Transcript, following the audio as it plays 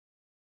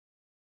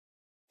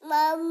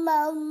I'm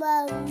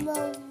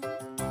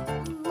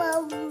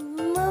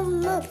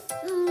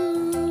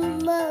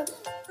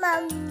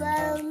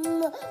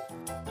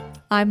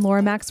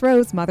Laura Max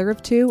Rose, mother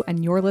of two,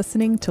 and you're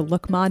listening to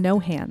Look Ma No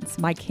Hands,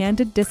 my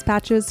candid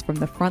dispatches from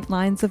the front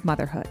lines of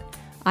motherhood.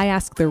 I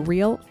ask the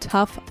real,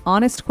 tough,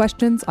 honest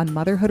questions on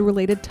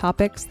motherhood-related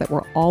topics that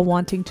we're all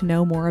wanting to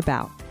know more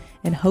about,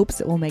 in hopes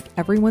it will make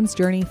everyone's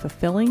journey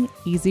fulfilling,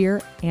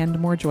 easier, and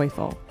more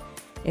joyful.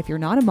 If you're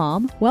not a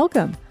mom,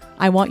 welcome.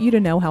 I want you to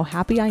know how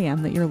happy I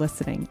am that you're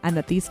listening and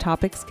that these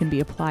topics can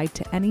be applied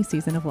to any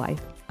season of life.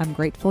 I'm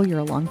grateful you're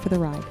along for the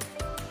ride.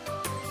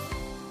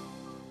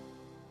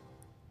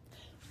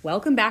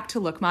 Welcome back to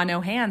Look Ma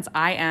No Hands.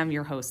 I am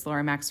your host,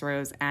 Laura Max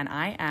Rose, and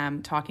I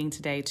am talking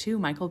today to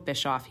Michael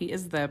Bischoff. He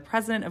is the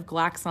president of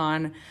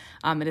Glaxon.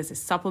 It is a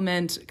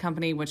supplement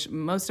company, which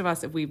most of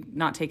us, if we've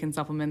not taken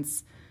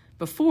supplements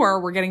before,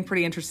 we're getting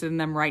pretty interested in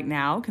them right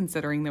now,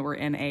 considering that we're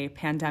in a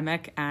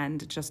pandemic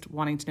and just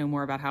wanting to know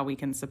more about how we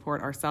can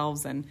support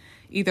ourselves and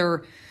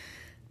either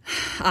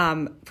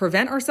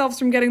prevent ourselves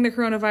from getting the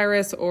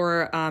coronavirus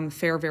or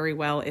fare very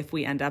well if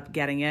we end up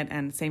getting it.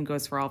 And same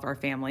goes for all of our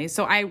families.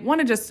 So I want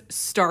to just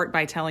start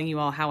by telling you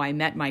all how I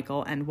met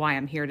Michael and why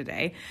I'm here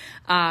today.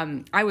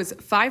 I was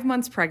 5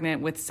 months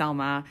pregnant with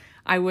Selma.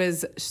 I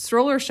was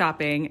stroller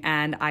shopping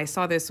and I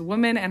saw this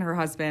woman and her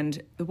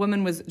husband. The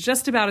woman was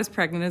just about as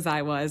pregnant as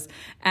I was,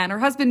 and her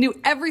husband knew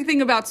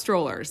everything about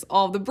strollers,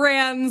 all the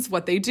brands,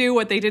 what they do,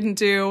 what they didn't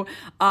do.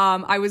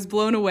 I was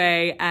blown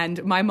away,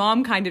 and my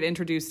mom kind of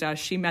introduced us.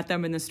 She met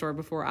them in the store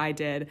before I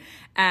did,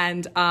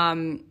 and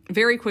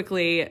very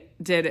quickly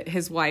did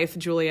his wife,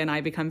 Julia, and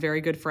I become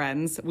very good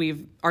friends.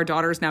 Our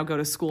daughters now go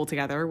to school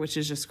together, which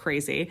is just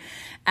crazy.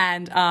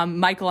 And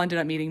Michael ended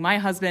up meeting my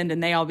husband,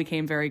 and they all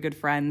became very good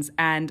friends.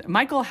 And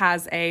Michael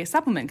has a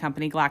supplement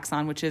company,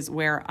 Glaxon, which is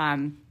what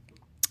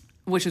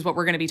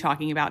we're going to be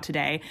talking about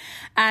today.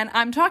 And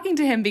I'm talking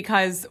to him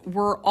because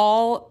we're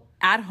all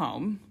at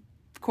home,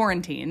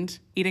 quarantined,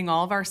 eating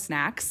all of our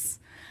snacks.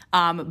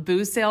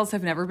 Booze sales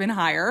have never been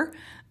higher.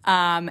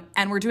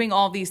 And we're doing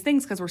all these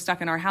things because we're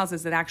stuck in our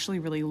houses that actually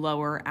really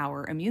lower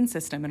our immune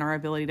system and our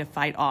ability to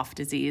fight off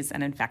disease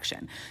and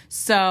infection.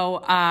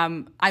 So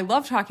I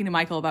love talking to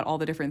Michael about all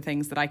the different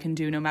things that I can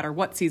do no matter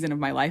what season of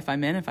my life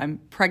I'm in. If I'm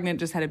pregnant,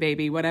 just had a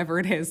baby, whatever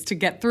it is, to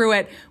get through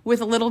it with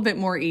a little bit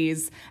more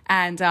ease.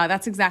 And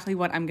that's exactly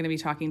what I'm going to be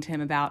talking to him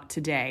about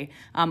today.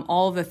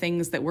 All of the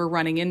things that we're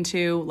running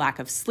into, lack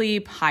of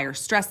sleep, higher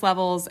stress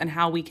levels, and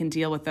how we can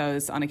deal with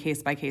those on a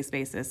case-by-case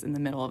basis in the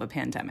middle of a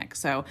pandemic.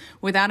 So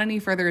without any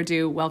further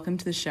ado, welcome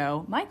to the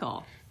show,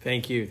 Michael.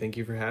 Thank you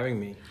for having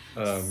me.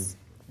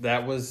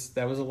 That was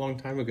a long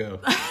time ago.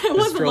 It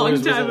was a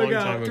long time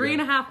ago.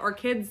 3.5. Our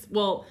kids.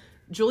 Well,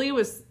 Julia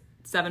was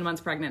 7 months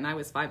pregnant, and I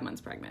was 5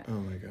 months pregnant. Oh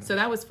my god! So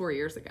that was 4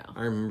 years ago.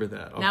 I remember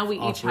that. Now we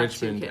each have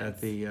Richmond 2 kids.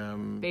 At the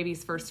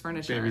Baby's First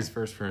Furniture. Baby's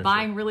First Furniture.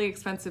 Buying really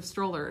expensive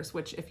strollers,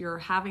 which if you're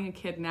having a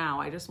kid now,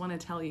 I just want to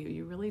tell you,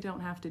 you really don't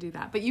have to do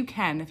that. But you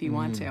can if you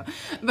want to.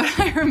 But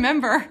I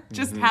remember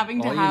just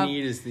having to have... All you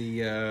need is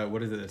the,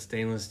 what is it, a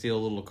stainless steel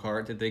little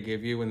cart that they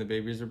give you when the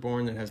babies are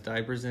born that has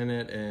diapers in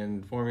it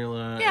and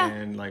formula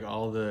and like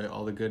all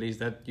the goodies.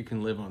 That you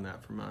can live on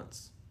that for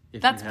months.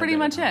 That's pretty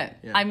much it.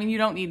 Yeah. I mean, you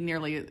don't need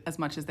nearly as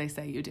much as they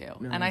say you do.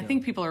 No, and I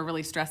think people are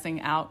really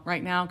stressing out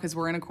right now because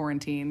we're in a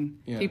quarantine.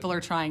 Yeah. People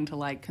are trying to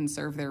like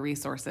conserve their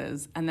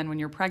resources. And then when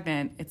you're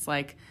pregnant, it's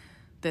like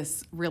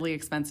this really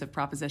expensive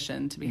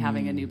proposition to be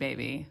having a new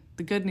baby.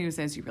 The good news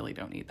is you really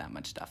don't need that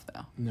much stuff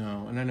though.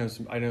 No. And I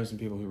know some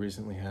people who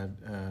recently had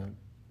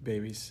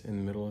babies in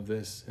the middle of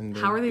this, and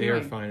how are they doing? They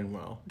are fine and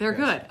well. They're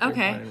good.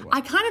 Okay. Well.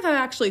 I kind of have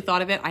actually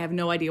thought of it. I have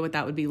no idea what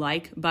that would be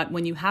like, but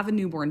when you have a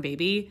newborn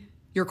baby,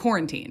 you're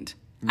quarantined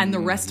and the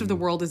rest of the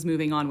world is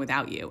moving on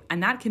without you.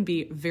 And that can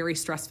be very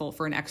stressful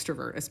for an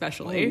extrovert,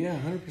 especially. Oh, yeah,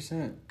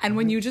 100%. And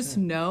when you just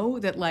know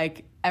that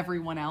like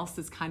everyone else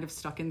is kind of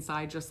stuck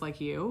inside just like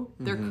you,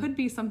 there could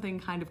be something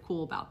kind of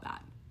cool about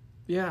that.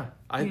 Yeah,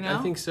 I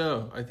think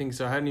so. I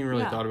hadn't even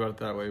really thought about it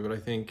that way, but I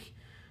think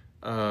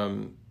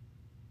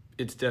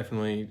it's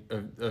definitely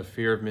a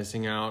fear of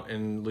missing out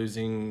and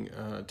losing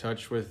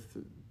touch with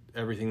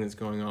everything that's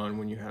going on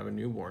when you have a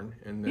newborn,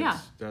 and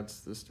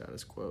that's the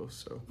status quo.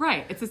 So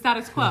right, it's the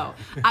status quo.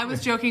 I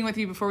was joking with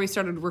you before we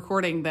started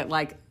recording that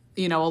like,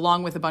 you know,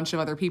 along with a bunch of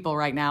other people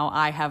right now,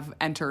 I have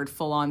entered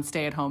full-on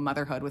stay-at-home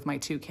motherhood with my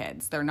 2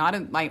 kids. They're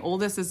not my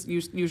oldest is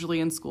usually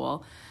in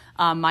school.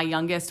 My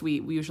youngest, we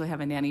usually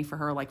have a nanny for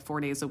her like 4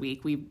 days a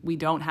week. We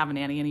don't have a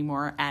nanny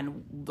anymore,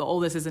 and the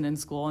oldest isn't in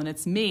school, and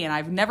it's me. And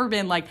I've never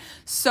been like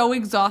so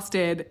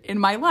exhausted in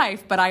my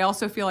life, but I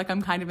also feel like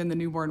I'm kind of in the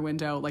newborn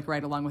window, like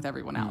right along with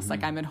everyone else.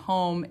 Like I'm at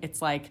home,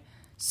 it's like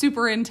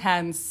super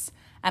intense.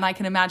 And I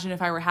can imagine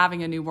if I were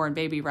having a newborn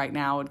baby right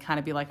now, it would kind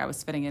of be like I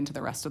was fitting into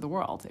the rest of the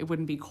world. It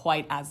wouldn't be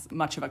quite as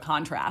much of a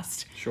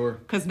contrast. Sure.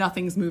 Because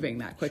nothing's moving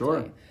that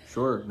quickly.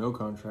 Sure. No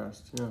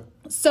contrast. Yeah.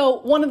 So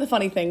one of the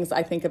funny things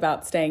I think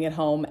about staying at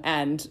home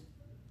and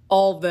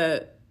all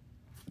the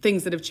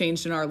things that have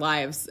changed in our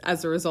lives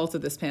as a result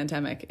of this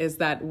pandemic is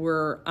that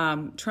we're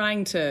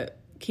trying to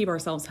keep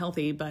ourselves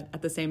healthy, but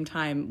at the same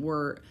time,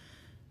 we're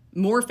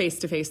more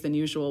face-to-face than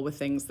usual with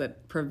things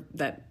that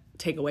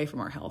take away from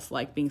our health,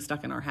 like being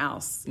stuck in our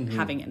house,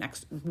 having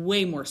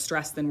way more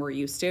stress than we're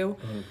used to.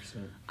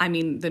 100%. I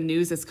mean, the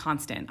news is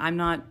constant.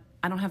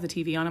 I don't have the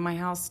TV on in my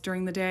house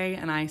during the day,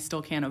 and I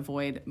still can't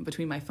avoid,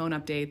 between my phone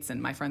updates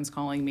and my friends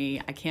calling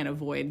me, I can't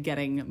avoid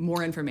getting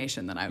more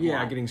information than I want.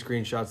 Yeah, getting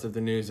screenshots of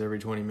the news every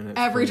 20 minutes.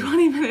 Every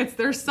 20 minutes,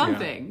 there's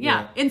something.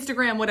 Yeah.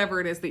 Instagram, whatever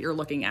it is that you're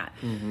looking at.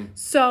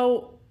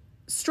 So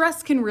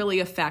stress can really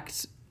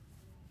affect,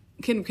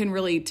 can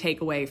really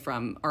take away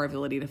from our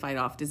ability to fight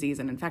off disease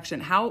and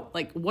infection.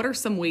 What are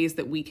some ways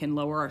that we can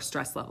lower our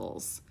stress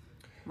levels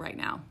right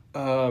now?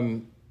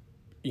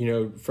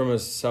 From a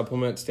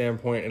supplement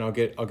standpoint, and I'll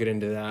get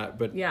into that,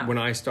 but when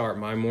I start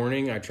my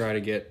morning, I try to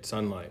get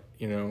sunlight,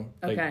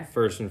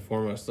 first and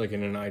foremost, like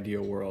in an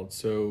ideal world.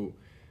 So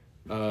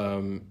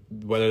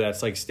whether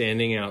that's like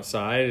standing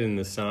outside in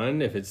the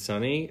sun, if it's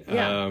sunny,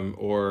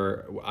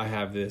 or I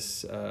have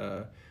this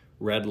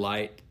red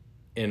light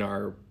in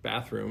our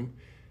bathroom.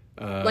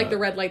 Like the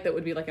red light that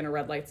would be like in a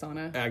red light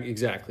sauna?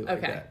 Exactly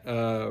like that.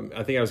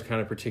 I think I was kind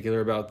of particular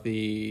about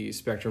the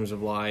spectrums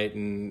of light,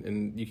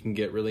 and you can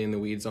get really in the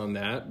weeds on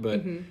that,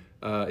 but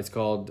it's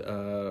called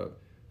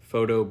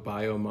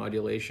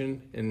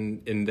photobiomodulation,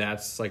 and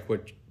that's like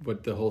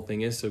what the whole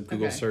thing is. So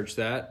Google search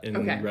that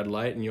and red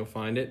light, and you'll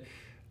find it.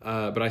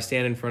 But I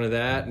stand in front of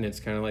that, and it's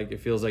kind of like,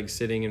 it feels like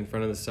sitting in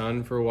front of the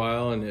sun for a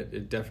while, and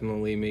it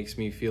definitely makes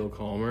me feel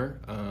calmer.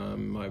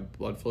 My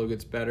blood flow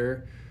gets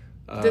better.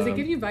 Does it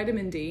give you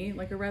vitamin D,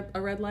 like a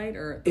red light,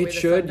 or it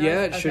should?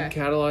 Yeah, it should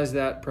catalyze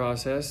that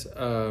process.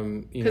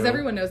 Because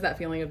everyone knows that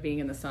feeling of being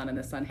in the sun, and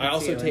the sun hits you. I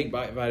also take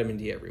vitamin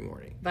D every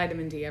morning.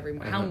 Vitamin D every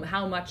morning.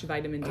 How much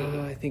vitamin D?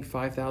 I think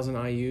 5,000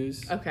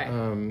 IUs. Okay.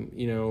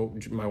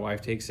 My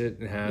wife takes it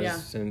and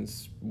has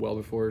since well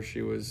before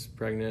she was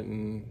pregnant,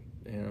 and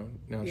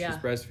now she's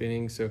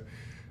breastfeeding. So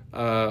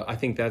I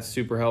think that's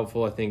super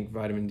helpful. I think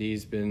vitamin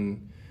D's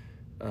been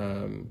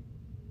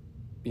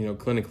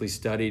clinically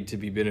studied to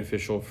be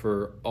beneficial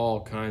for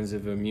all kinds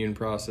of immune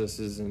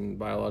processes and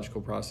biological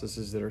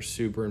processes that are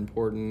super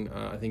important.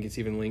 I think it's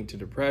even linked to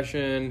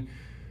depression.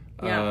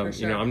 For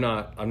sure. I'm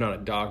not a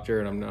doctor,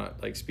 and I'm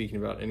not like speaking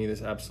about any of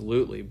this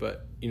absolutely,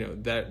 but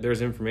that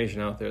there's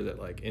information out there that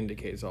like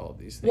indicates all of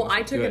these things. Well,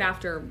 I took it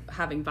after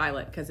having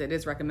Violet, because it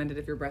is recommended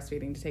if you're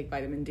breastfeeding to take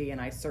vitamin D, and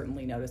I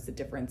certainly noticed a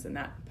difference in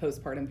that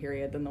postpartum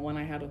period than the one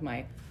I had with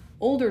my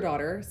older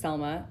daughter,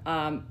 Selma.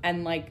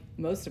 And like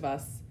most of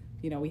us,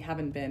 we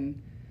haven't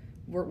been,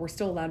 we're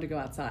still allowed to go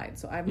outside.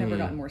 So I've never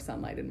gotten more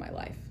sunlight in my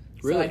life.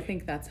 Really? So I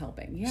think that's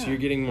helping. Yeah. So you're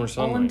getting more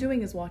sunlight. All I'm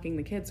doing is walking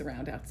the kids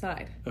around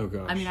outside. Oh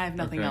gosh. I mean, I have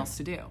nothing else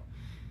to do.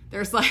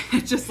 There's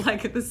just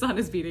like the sun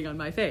is beating on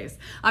my face.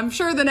 I'm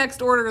sure the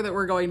next order that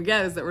we're going to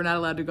get is that we're not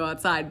allowed to go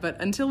outside.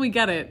 But until we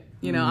get it,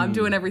 I'm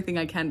doing everything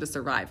I can to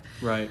survive.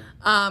 Right.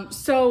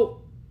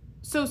 So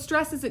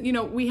stress is,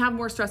 we have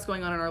more stress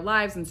going on in our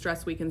lives, and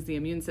stress weakens the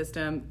immune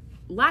system.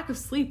 Lack of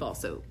sleep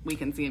also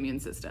weakens the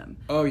immune system.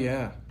 Oh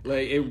yeah,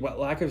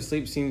 lack of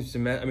sleep seems to.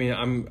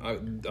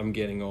 I'm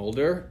getting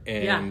older,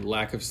 and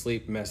lack of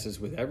sleep messes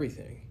with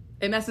everything.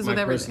 It messes with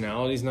everything. My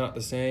personality's not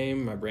the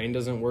same. My brain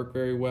doesn't work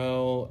very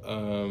well.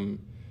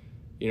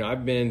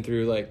 I've been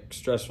through like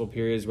stressful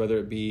periods, whether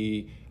it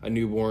be a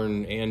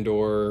newborn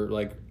and/or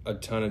like a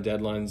ton of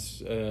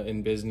deadlines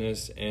in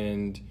business,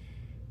 and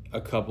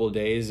a couple of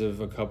days of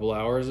a couple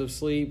hours of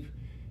sleep.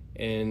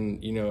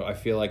 And, I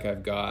feel like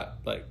I've got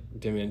like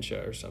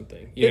dementia or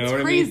something. You know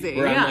what crazy. I mean?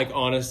 Where I'm like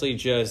honestly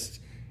just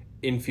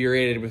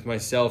infuriated with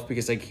myself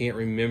because I can't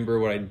remember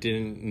what I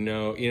didn't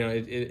know.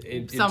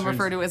 Some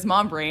refer to as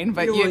mom brain,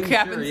 but it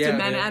happens to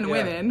men and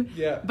women.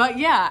 Yeah. But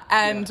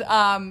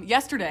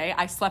yesterday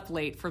I slept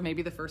late for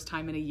maybe the first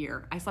time in a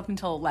year. I slept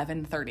until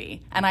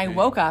 11:30, and I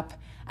woke up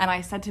and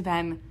I said to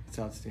Ben, "It's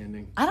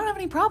outstanding. I don't have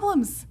any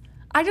problems.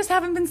 I just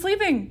haven't been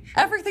sleeping.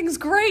 Sure. Everything's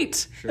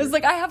great." Sure. It's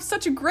like I have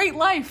such a great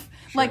life.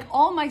 Sure. Like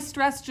all my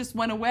stress just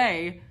went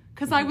away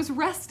because I was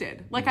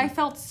rested. Like I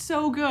felt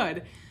so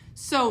good.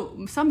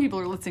 So some people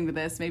are listening to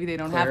this. Maybe they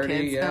don't have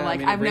kids. Yeah. They're like,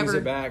 it brings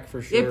it back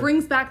for sure. It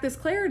brings back this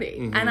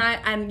clarity,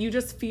 and you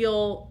just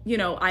feel.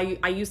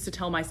 I used to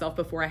tell myself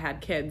before I had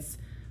kids,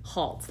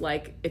 halt.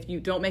 Like if you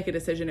don't make a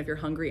decision if you're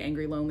hungry,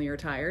 angry, lonely, or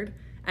tired.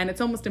 And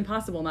it's almost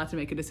impossible not to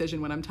make a decision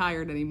when I'm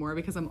tired anymore,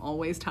 because I'm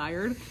always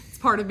tired. It's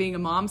part of being a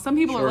mom. Some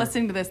people are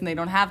listening to this and they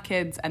don't have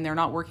kids and they're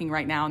not working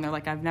right now, and they're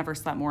like, I've never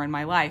slept more in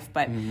my life.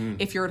 But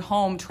if you're at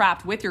home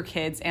trapped with your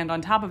kids, and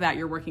on top of that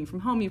you're working from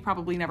home, you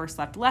probably never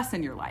slept less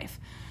in your life.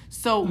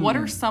 So what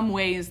are some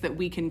ways that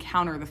we can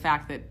counter the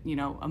fact that,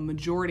 a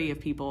majority of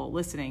people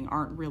listening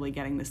aren't really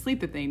getting the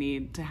sleep that they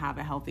need to have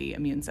a healthy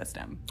immune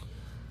system?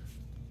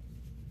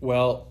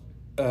 Well,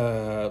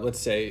 let's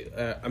say,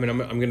 I'm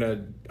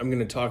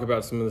gonna talk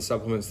about some of the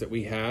supplements that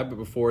we have, but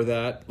before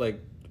that, like,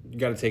 you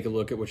got to take a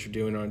look at what you're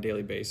doing on a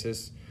daily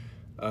basis.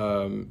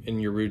 in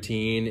your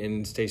routine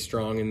and stay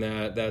strong in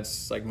that.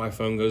 That's like my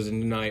phone goes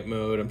into night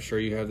mode. I'm sure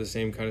you have the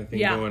same kind of thing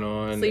going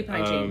on. Sleep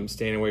hygiene.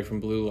 Staying away from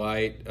blue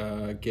light,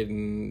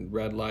 getting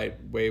red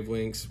light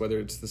wavelengths, whether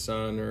it's the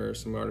sun or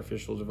some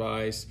artificial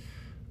device,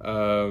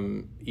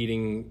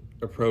 eating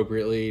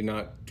appropriately,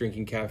 not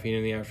drinking caffeine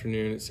in the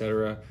afternoon,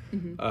 etc.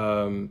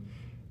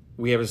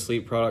 We have a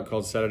sleep product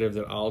called Sedative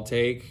that I'll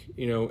take,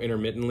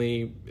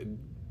 intermittently.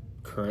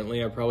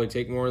 Currently, I probably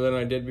take more than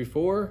I did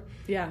before.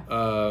 Yeah.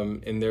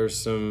 And there's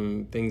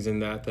some things in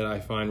that I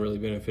find really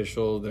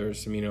beneficial.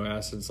 There's amino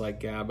acids like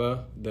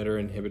GABA that are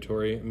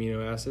inhibitory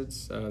amino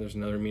acids. There's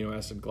another amino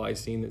acid,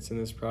 glycine, that's in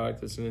this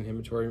product that's an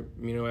inhibitory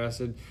amino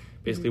acid.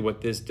 Basically,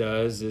 what this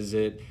does is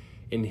it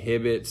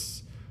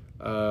inhibits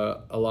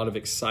a lot of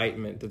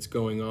excitement that's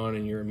going on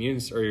in your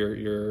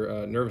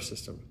your nervous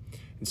system.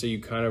 And so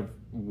you kind of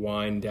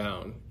wind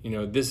down.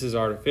 This is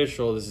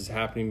artificial. This is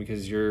happening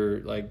because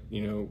you're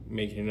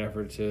making an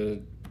effort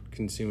to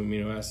consume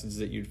amino acids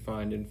that you'd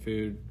find in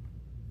food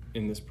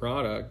in this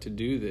product to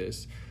do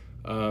this.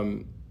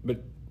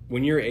 But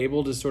when you're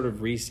able to sort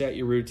of reset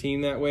your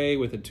routine that way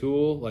with a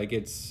tool,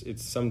 it's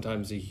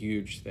sometimes a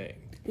huge thing.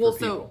 Well,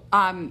 so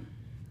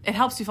it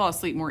helps you fall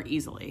asleep more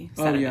easily.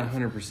 Sedative. Oh, yeah,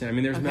 100%. I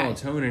mean, there's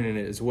melatonin in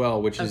it as well,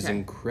 which is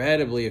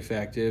incredibly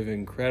effective,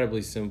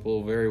 incredibly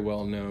simple, very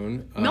well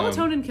known.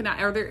 Melatonin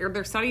are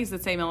there studies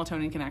that say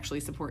melatonin can actually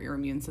support your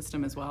immune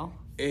system as well?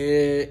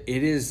 It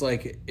is so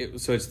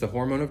it's the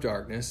hormone of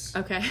darkness.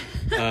 Okay.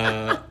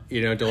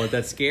 Don't let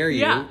that scare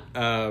you. Yeah.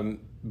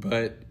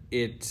 But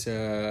it's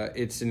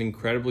an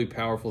incredibly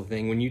powerful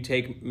thing. When you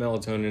take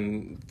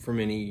melatonin from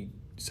any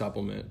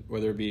supplement,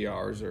 whether it be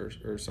ours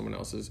or someone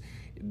else's,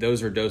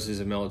 those are doses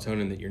of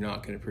melatonin that you're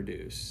not going to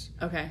produce.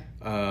 Okay.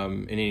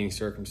 In any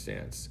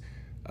circumstance.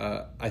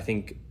 I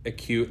think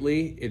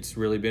acutely it's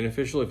really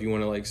beneficial if you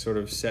want to sort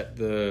of set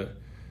the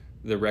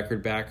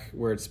record back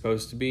where it's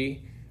supposed to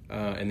be,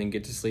 and then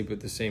get to sleep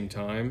at the same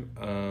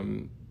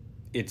time.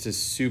 It's a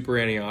super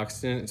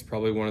antioxidant. It's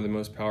probably one of the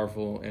most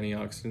powerful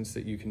antioxidants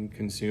that you can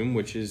consume,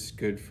 which is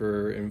good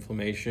for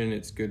inflammation.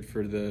 It's good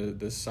for the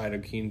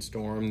cytokine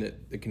storm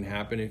that can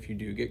happen if you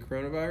do get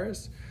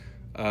coronavirus.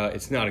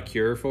 It's not a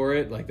cure for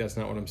it. That's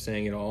not what I'm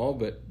saying at all,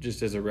 but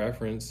just as a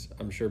reference,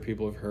 I'm sure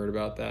people have heard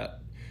about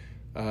that.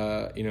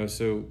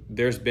 So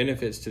there's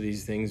benefits to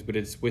these things, but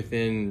it's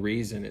within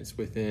reason. It's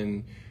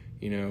within,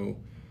 you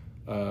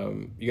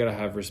got to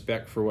have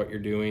respect for what you're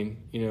doing.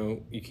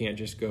 You can't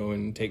just go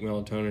and take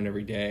melatonin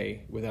every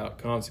day without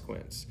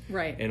consequence.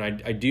 Right. And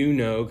I do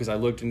know, because I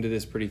looked into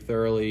this pretty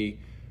thoroughly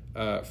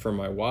for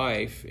my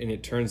wife, and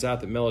it turns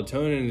out that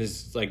melatonin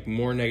is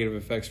more negative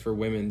effects for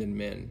women than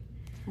men.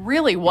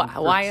 Really?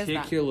 Why is that?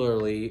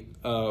 Particularly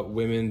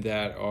women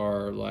that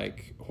are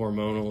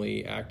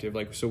hormonally active.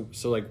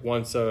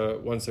 Once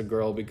a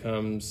girl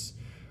becomes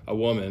a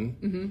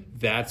woman,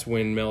 that's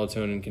when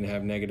melatonin can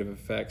have negative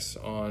effects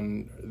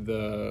on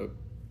the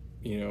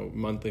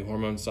monthly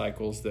hormone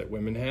cycles that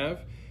women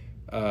have.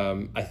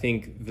 I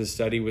think the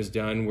study was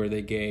done where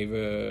they gave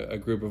a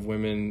group of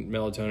women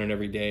melatonin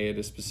every day at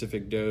a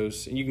specific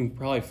dose. And you can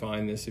probably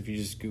find this if you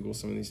just Google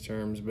some of these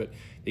terms, but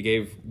they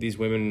gave these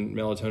women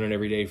melatonin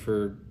every day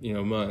for,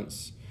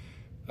 months.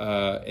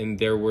 And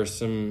there were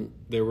some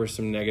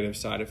negative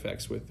side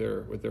effects with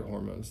their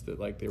hormones that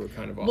they were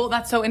kind of off. Well,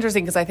 that's so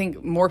interesting because I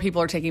think more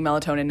people are taking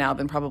melatonin now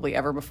than probably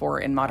ever before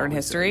in modern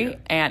history. Yeah.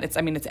 And it's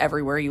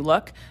everywhere you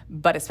look,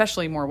 but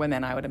especially more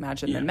women, I would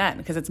imagine, than men,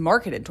 because it's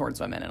marketed towards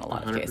women in a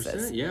lot of 100%.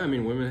 cases. Yeah, I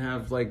mean, women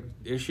have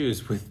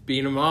issues with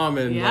being a mom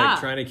and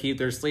trying to keep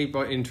their sleep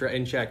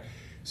in check.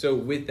 So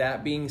with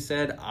that being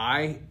said,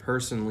 I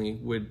personally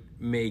would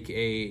make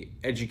a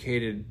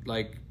educated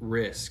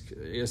risk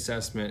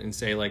assessment and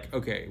say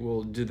okay,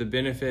 well, do the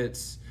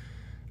benefits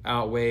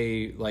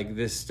outweigh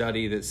this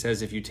study that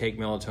says if you take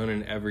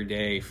melatonin every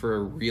day for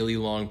a really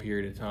long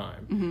period of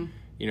time?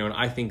 And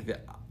I think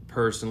that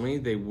personally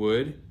they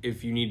would,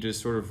 if you need to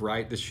sort of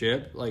right the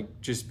ship,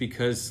 just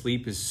because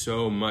sleep is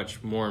so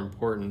much more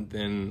important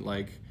than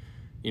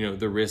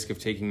the risk of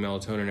taking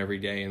melatonin every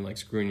day and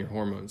screwing your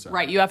hormones up.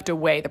 Right, you have to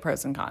weigh the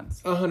pros and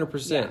cons.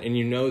 100%. And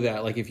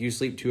that if you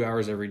sleep 2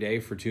 hours every day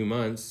for 2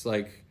 months,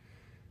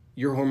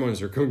 your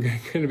hormones are going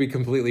to be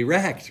completely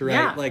wrecked,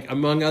 right? Yeah.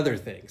 Among other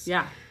things.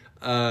 Yeah.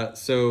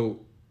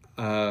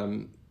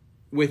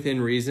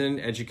 Within reason,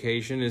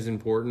 education is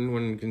important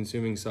when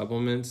consuming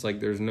supplements.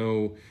 There's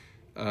no,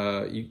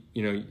 you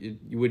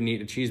wouldn't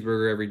eat a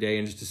cheeseburger every day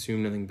and just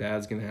assume nothing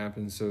bad's going to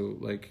happen. So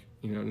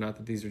not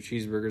that these are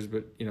cheeseburgers,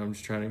 but I'm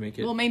just trying to make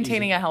it. Well,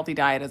 maintaining easy. a healthy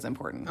diet is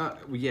important.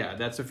 Yeah,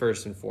 that's the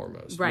first and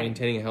foremost. Right.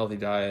 Maintaining a healthy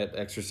diet,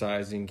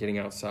 exercising, getting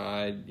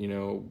outside,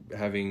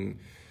 having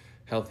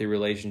healthy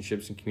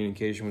relationships and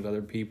communication with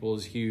other people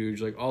is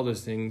huge. All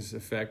those things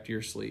affect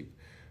your sleep.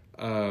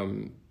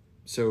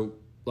 So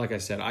like I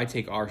said, I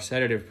take our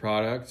Sedative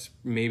products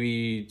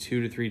maybe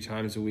 2 to 3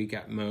 times a week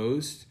at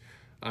most.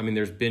 I mean,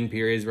 there's been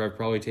periods where I've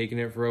probably taken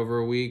it for over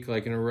a week,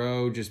 in a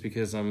row, just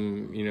because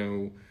I'm,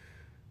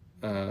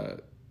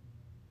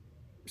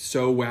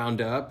 so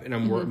wound up,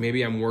 and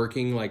maybe I'm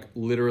working like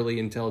literally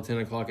until 10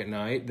 o'clock at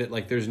night, that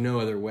like there's no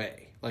other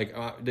way. Like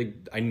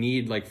I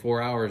need like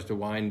 4 hours to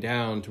wind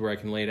down to where I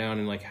can lay down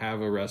and like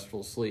have a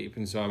restful sleep.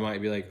 And so I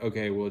might be like,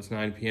 okay, well, it's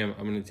 9 p.m.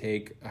 I'm going to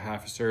take a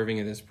half a serving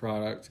of this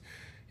product,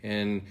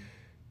 and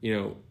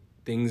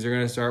things are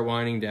going to start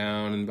winding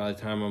down. And by the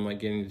time I'm like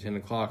getting to 10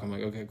 o'clock, I'm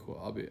like, okay,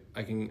 cool.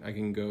 I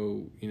can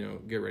go,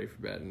 get ready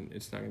for bed, and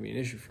it's not going to be an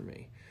issue for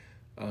me.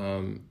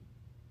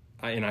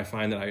 I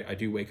find that I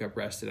do wake up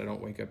rested. I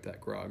don't wake up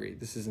that groggy.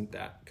 This isn't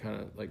that kind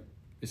of like,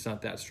 it's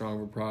not that strong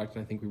of a product.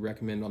 And I think we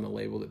recommend on the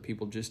label that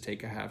people just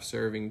take a half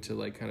serving to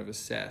like kind of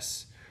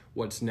assess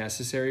what's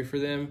necessary for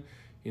them.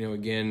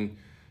 Again,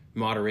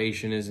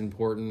 moderation is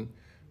important.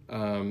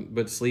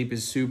 But sleep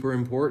is super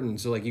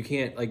important. So like you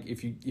can't, like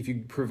if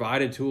you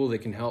provide a tool that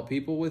can help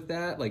people with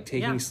that, like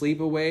taking sleep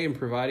away and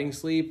providing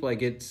sleep,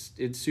 like it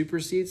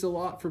supersedes a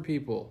lot for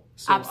people.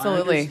 So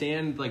Absolutely. I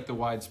understand like the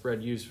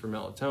widespread use for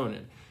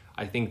melatonin.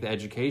 I think the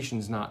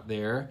education's not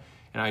there.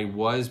 And I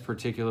was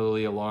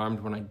particularly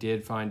alarmed when I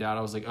did find out.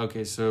 I was like,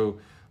 okay, so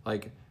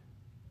like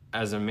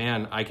as a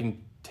man, I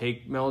can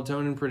take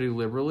melatonin pretty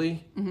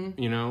liberally,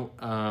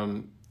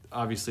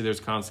 obviously there's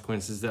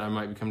consequences that I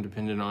might become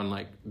dependent on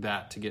like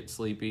that to get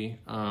sleepy.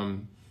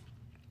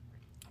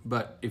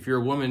 But if you're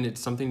a woman,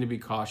 it's something to be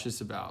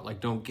cautious about. Like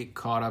don't get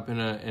caught up in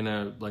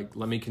a like,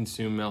 let me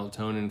consume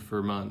melatonin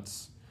for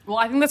months. Well,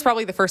 I think that's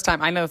probably the first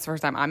time. I know it's the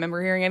first time I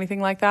remember hearing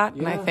anything like that.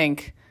 Yeah. And I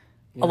think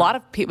a lot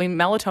of people,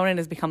 melatonin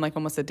has become like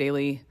almost a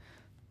daily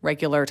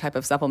regular type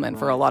of supplement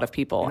for a lot of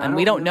people. And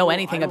we don't know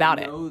anything about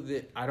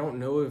it. I don't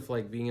know if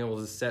like being able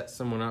to set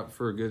someone up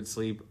for a good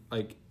sleep,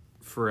 like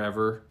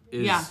forever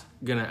is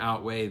going to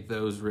outweigh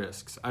those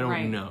risks. I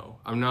don't know.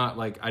 I'm not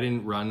like, I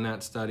didn't run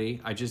that study.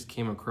 I just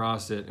came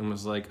across it and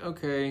was like,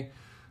 okay,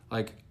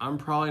 like I'm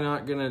probably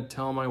not going to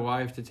tell my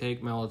wife to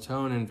take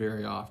melatonin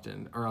very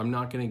often, or I'm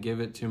not going to give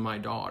it to my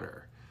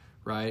daughter.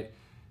 Right.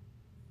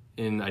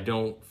 And I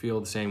don't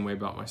feel the same way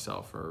about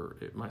myself or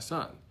my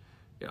son.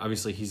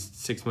 Obviously he's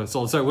 6 months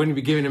old, so I wouldn't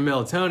be giving him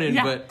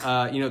melatonin, but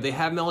they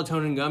have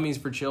melatonin gummies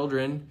for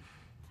children.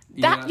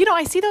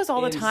 I see those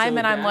all the time,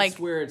 and I'm like, that's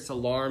where it's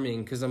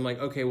alarming, because I'm like,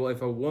 okay, well,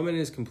 if a woman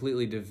is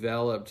completely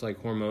developed,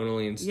 like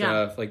hormonally and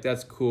stuff, like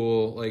that's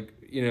cool. Like,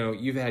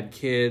 you've had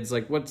kids,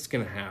 like what's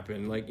gonna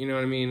happen? Like, you know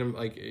what I mean? I'm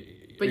like,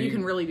 but you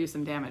can really do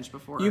some damage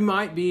before. You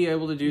might be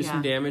able to do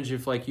some damage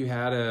if like you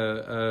had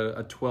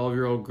a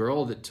 12-year-old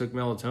girl that took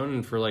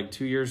melatonin for like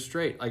 2 years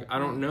straight. Like, I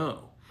don't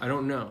know.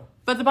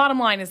 But the bottom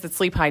line is that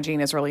sleep hygiene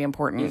is really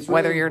important,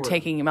 whether you're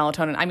taking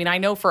melatonin. I mean, I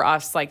know for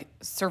us, like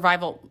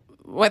survival,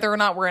 whether or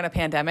not we're in a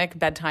pandemic,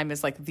 bedtime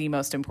is like the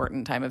most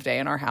important time of day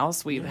in our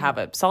house. We have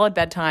a solid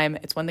bedtime.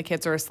 It's when the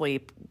kids are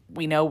asleep.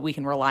 We know we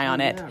can rely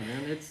on it.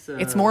 Man,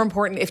 it's more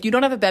important. If you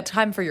don't have a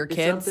bedtime for your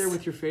kids, it's up there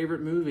with your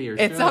favorite movie or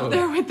it's show. Up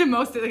there with the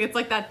most. It's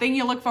like that thing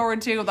you look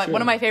forward to. Like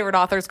one of my favorite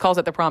authors calls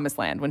it the promised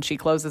land. When she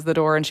closes the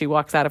door and she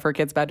walks out of her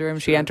kid's bedroom,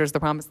 she enters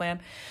the promised land.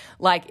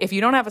 Like if you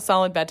don't have a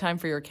solid bedtime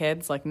for your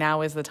kids, like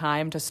now is the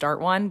time to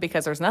start one,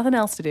 because there's nothing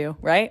else to do,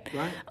 right?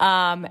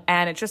 And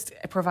it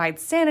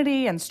provides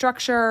sanity and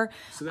structure.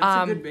 So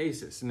that's a good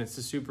basis, and it's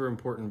a super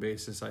important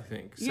basis, I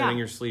think. Setting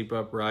your sleep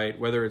up right,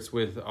 whether it's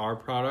with our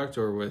product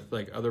or with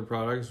like other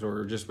products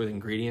or just with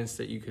ingredients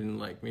that you can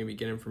like maybe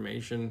get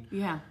information.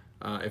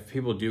 If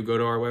people do go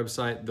to our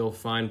website, they'll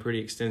find pretty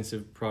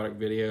extensive product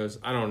videos.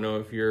 I don't know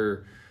if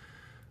your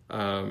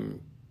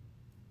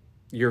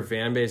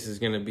fan base is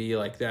going to be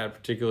like that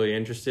particularly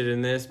interested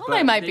in this. Well,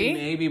 they might be.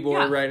 May be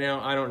bored right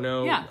now. I don't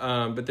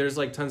know. But there's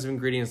like tons of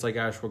ingredients like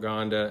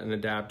ashwagandha and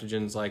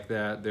adaptogens like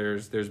that.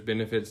 There's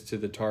benefits to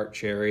the tart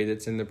cherry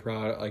that's in the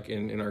product, like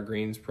in our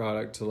greens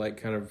product, to like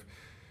kind of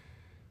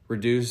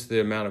reduce the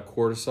amount of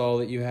cortisol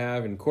that you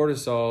have. And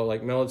cortisol,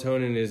 like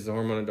melatonin is the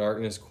hormone of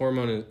darkness.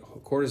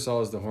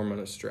 Cortisol is the hormone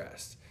of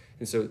stress.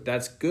 And so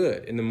that's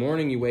good. In the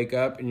morning, you wake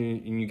up and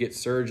you get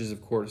surges of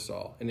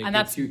cortisol, and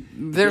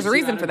there's a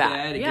reason for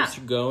that. It gets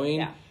you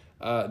going.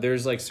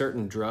 There's like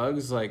certain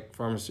drugs, like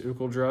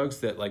pharmaceutical drugs,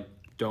 that like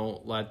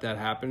don't let that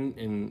happen,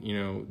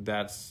 and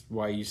that's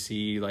why you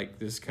see like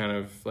this kind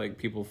of like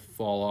people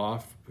fall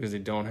off because they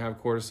don't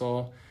have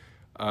cortisol.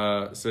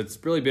 So it's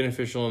really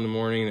beneficial in the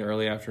morning. In the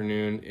early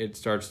afternoon, it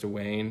starts to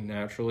wane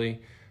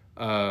naturally.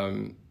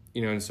 And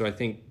so I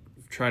think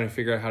trying to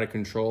figure out how to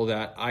control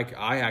that,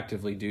 I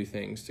actively do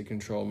things to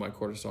control my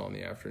cortisol in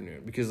the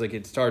afternoon, because like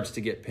it starts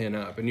to get pent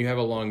up, and you have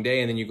a long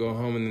day, and then you go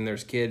home, and then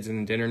there's kids,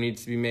 and dinner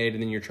needs to be made,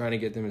 and then you're trying to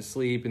get them to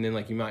sleep, and then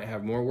like you might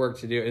have more work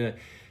to do, and then,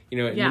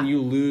 and then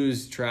you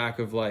lose track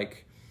of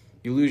like,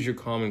 you lose your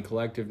calm and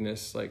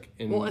collectiveness, like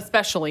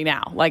especially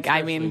now. Like,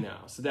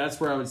 now. So that's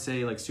where I would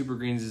say like Super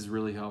Greens is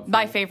really helpful.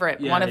 My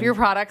favorite, one of your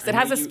products. It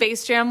has a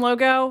Space Jam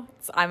logo.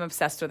 I'm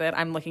obsessed with it.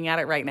 I'm looking at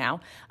it right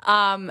now.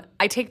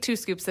 I take 2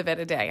 scoops of it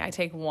a day. I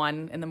take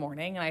one in the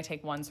morning, and I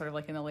take one sort of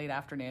like in the late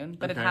afternoon.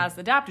 But it has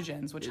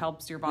adaptogens, which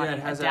helps your body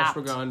adapt. Yeah, it has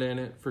ashwagandha in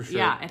it, for sure.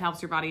 Yeah, it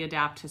helps your body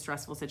adapt to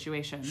stressful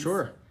situations.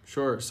 Sure.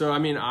 So, I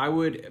mean, I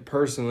would,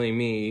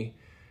 personally,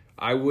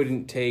 I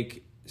wouldn't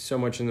take so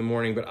much in the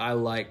morning, but I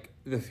like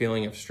the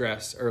feeling of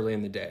stress early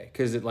in the day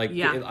because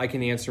I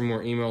can answer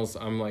more emails.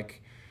 I'm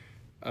like,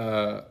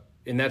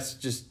 and that's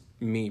just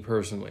me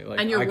personally. Like,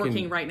 and you're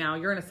working right now.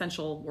 You're an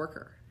essential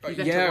worker.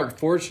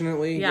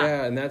 Fortunately,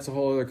 and that's a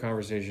whole other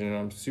conversation, and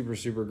I'm super,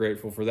 super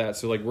grateful for that.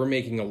 So, like, we're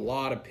making a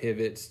lot of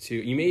pivots to.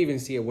 You may even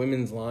see a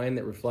women's line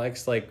that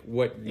reflects like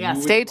what. Yeah,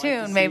 you stay would tuned,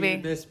 like to see maybe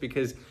in this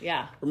because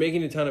we're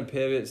making a ton of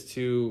pivots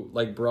to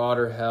like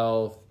broader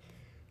health,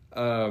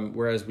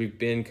 whereas we've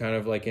been kind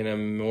of like in a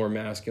more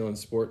masculine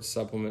sports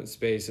supplement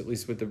space, at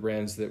least with the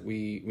brands that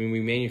we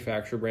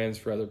manufacture brands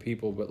for other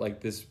people, but like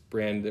this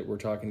brand that we're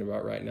talking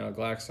about right now,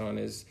 Glaxon,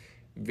 is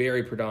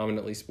very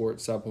predominantly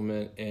sports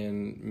supplement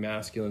and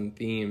masculine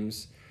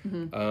themes,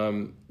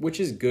 which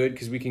is good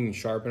because we can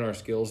sharpen our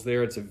skills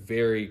there. It's a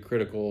very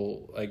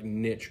critical like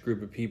niche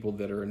group of people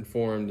that are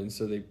informed, and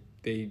so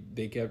they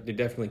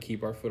definitely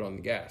keep our foot on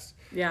the gas.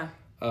 Yeah.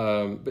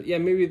 But yeah,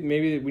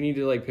 maybe we need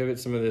to like pivot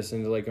some of this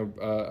into like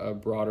a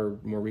broader,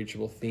 more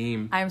reachable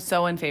theme. I'm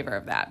so in favor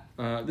of that.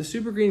 The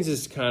Super Greens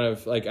is kind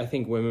of like, I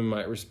think women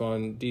might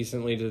respond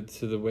decently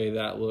to the way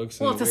that looks.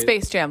 Well, it's a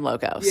Space Jam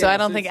logo, so I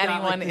don't think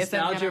anyone isn't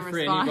going to respond. For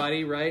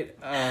anybody, right?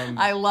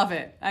 I love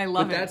it.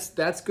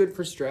 That's good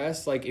for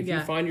stress. Like if you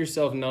find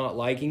yourself not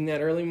liking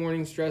that early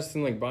morning stress,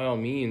 then like by all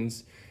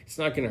means, it's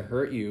not going to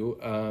hurt you,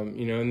 and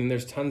then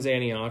there's tons of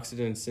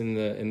antioxidants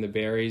in the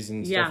berries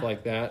and stuff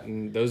like that,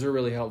 and those are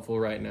really helpful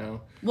right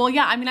now. Well,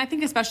 yeah, I mean, I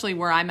think especially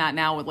where I'm at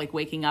now with like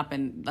waking up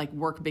and like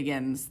work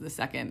begins the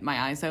second my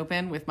eyes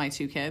open with my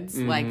 2 kids,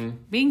 like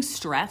being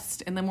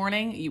stressed in the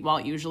morning, while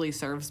it usually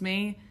serves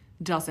me,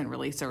 doesn't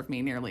really serve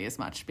me nearly as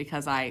much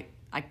because I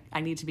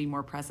need to be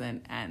more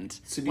present, and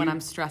when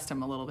I'm stressed,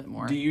 I'm a little bit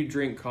more. Do you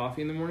drink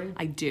coffee in the morning?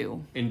 I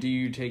do. And do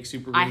you take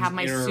Super Greens? I have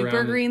my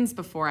Super Greens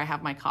before I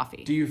have my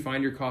coffee. Do you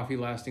find your coffee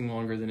lasting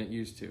longer than it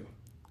used to?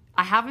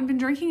 I haven't been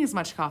drinking as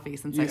much coffee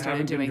since I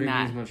started doing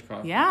that. As much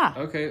coffee. Yeah.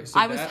 Okay. So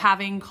I was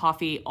having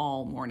coffee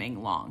all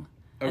morning long.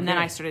 Okay. And then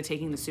I started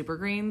taking the Super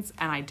Greens,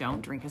 and I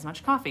don't drink as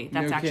much coffee.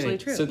 That's actually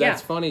true. So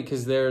that's funny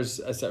because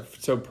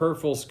so per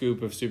full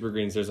scoop of Super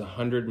Greens, there's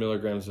 100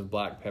 milligrams of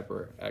black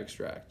pepper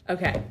extract.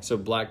 Okay. So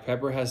black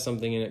pepper has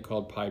something in it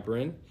called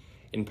piperine,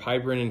 and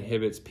piperine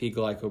inhibits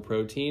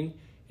P-glycoprotein,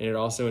 and it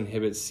also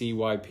inhibits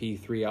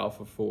CYP3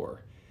 alpha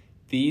 4.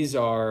 These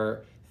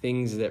are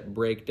things that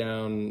break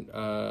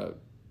down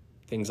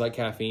things like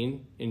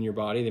caffeine in your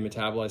body. They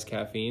metabolize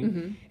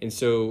caffeine. And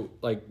so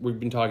like we've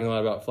been talking a lot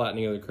about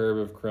flattening of the curve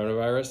of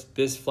coronavirus.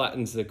 This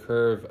flattens the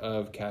curve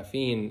of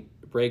caffeine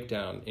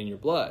breakdown in your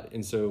blood.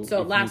 And so it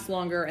lasts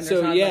longer, and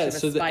there's not much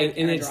of a spike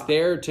and a it's drop.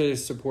 there to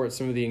support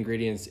some of the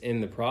ingredients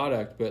in the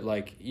product, but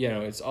like,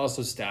 it's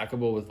also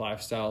stackable with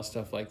lifestyle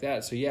stuff like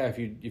that. So yeah,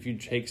 if you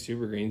take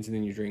Super Greens and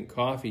then you drink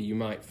coffee, you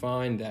might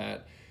find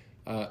that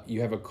you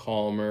have a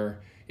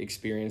calmer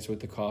experience with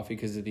the coffee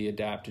because of the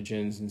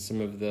adaptogens and some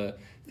of the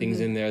things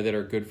in there that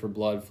are good for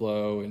blood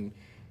flow, and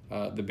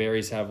the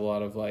berries have a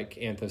lot of like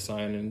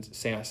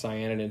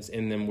anthocyanins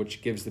in them,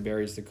 which gives the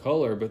berries the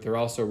color, but they're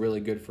also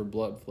really good for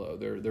blood flow.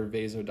 They're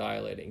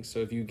vasodilating. So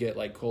if you get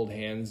like cold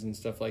hands and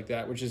stuff like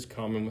that, which is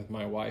common with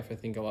my wife, I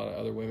think a lot of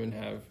other women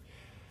have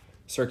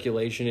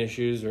circulation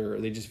issues or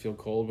they just feel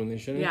cold when they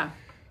shouldn't. Yeah.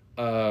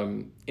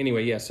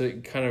 Anyway, yeah, so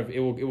it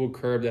will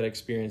curb that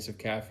experience of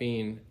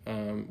caffeine,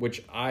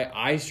 which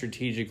I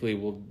strategically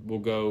will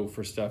go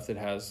for stuff that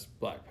has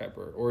black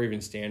pepper or even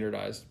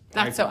standardized.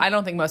 I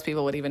don't think most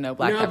people would even know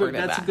black pepper.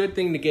 But that's a good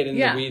thing to get in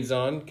the weeds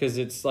on, because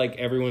it's like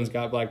everyone's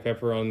got black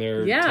pepper on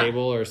their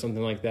table or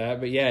something like that.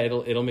 But yeah,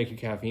 it'll make your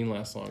caffeine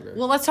last longer.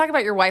 Well, let's talk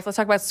about your wife. Let's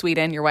talk about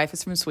Sweden. Your wife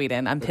is from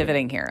Sweden. I'm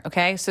pivoting here.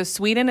 Okay, so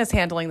Sweden is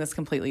handling this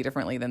completely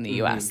differently than the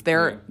U.S.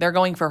 They're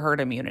going for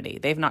herd immunity.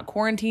 They've not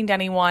quarantined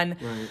anyone,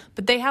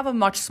 but they have a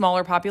much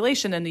smaller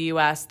population than the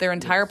U.S. Their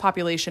entire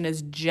population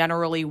is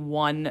generally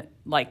one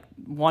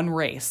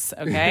race,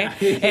 okay?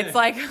 It's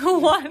like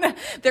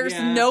there's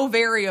no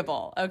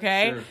variable,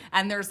 okay? Sure.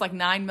 And there's like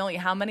 9 million.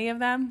 How many of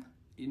them?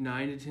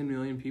 9 to 10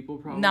 million people,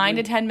 probably. 9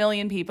 to 10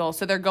 million people.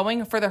 So they're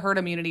going for the herd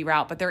immunity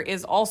route, but there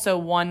is also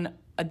one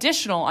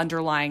additional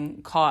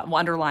underlying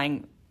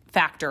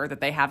factor that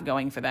they have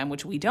going for them,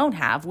 which we don't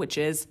have, which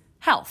is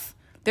health.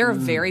 They're a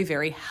very,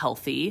 very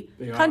healthy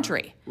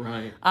country.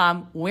 Right.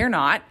 We're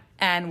not.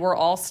 And we're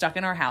all stuck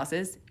in our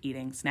houses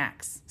eating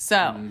snacks.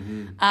 So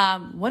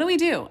what do we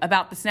do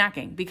about the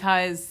snacking?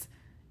 Because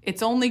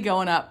it's only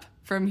going up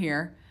from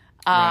here.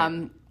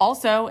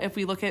 Also, if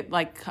we look at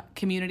like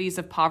communities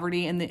of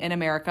poverty in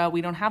America, we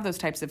don't have those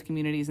types of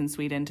communities in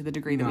Sweden to the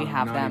degree that we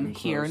have them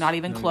here. Not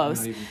even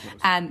close.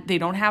 And they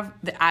don't have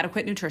the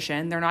adequate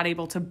nutrition. They're not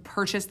able to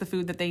purchase the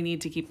food that they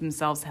need to keep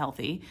themselves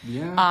healthy.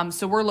 Yeah.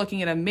 So we're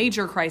looking at a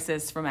major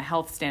crisis from a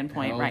health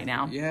standpoint right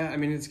now. Yeah, I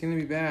mean, it's going to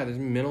be bad. There's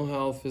mental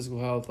health, physical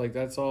health, like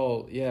that's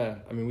all. Yeah,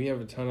 I mean, we have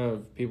a ton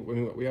of people. I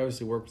mean, we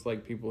obviously work with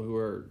like people who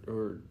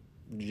are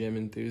gym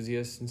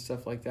enthusiasts and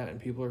stuff like that, and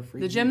people are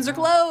freaking The gyms out. are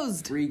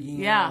closed. Freaking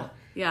Yeah. out.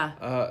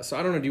 Yeah. So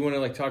I don't know. Do you want to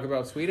like talk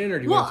about Sweden, or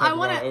do you want to talk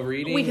about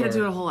overeating? We could or?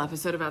 do a whole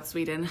episode about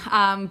Sweden.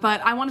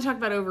 But I want to talk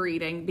about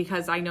overeating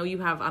because I know you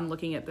have. I'm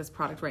looking at this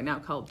product right now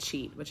called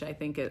Cheat, which I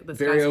think this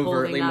Very guy's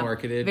overtly holding up,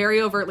 marketed.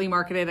 Very overtly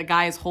marketed. A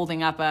guy is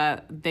holding up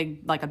a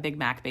Big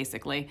Mac,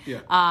 basically. Yeah.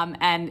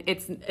 And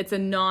it's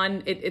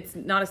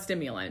not a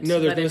stimulant.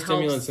 No, there's but no it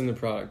stimulants helps in the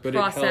product, but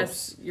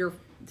process it helps.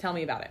 Tell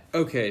me about it.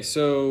 Okay,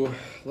 so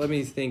let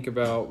me think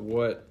about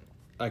what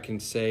I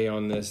can say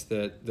on this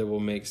that will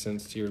make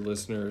sense to your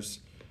listeners.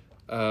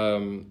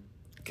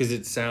 Because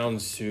it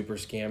sounds super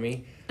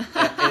scammy.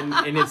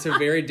 and it's a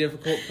very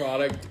difficult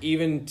product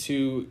even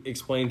to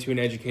explain to an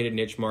educated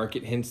niche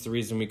market, hence the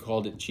reason we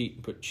called it Cheat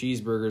and put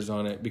cheeseburgers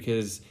on it,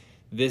 because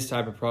this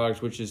type of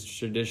product, which is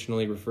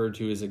traditionally referred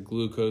to as a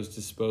glucose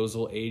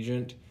disposal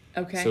agent,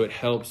 Okay. so it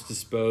helps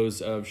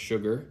dispose of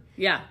sugar.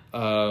 Yeah.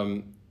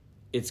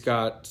 It's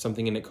got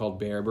something in it called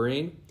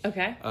berberine.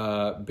 Okay.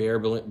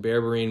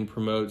 Berberine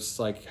promotes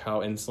like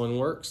how insulin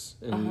works,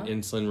 and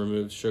insulin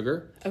removes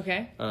sugar.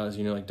 Okay. As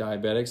you know, like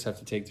diabetics have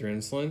to take their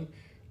insulin.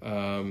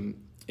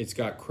 It's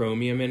got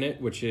chromium in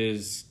it, which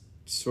is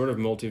sort of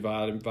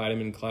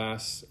multivitamin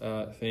class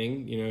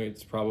thing. You know,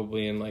 it's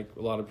probably in like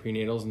a lot of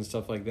prenatals and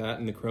stuff like that.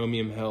 And the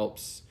chromium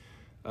helps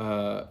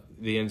the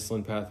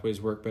insulin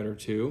pathways work better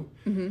too.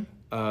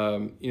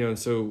 Mm-hmm. You know, and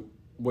so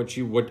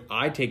what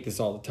I take this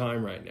all the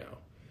time right now,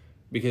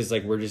 because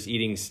like we're just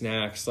eating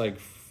snacks like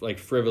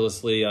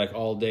frivolously like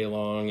all day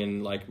long,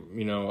 and like,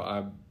 you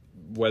know,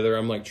 whether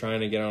I'm like trying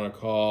to get on a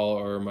call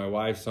or my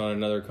wife's on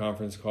another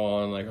conference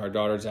call and like our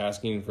daughter's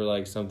asking for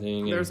like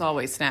something. There's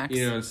always snacks.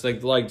 You know, it's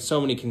like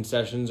so many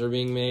concessions are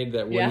being made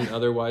that wouldn't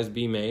otherwise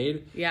be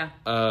made. Yeah.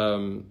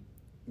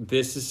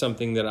 This is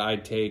something that I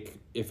take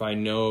if I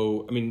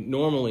know, I mean,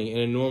 normally in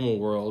a normal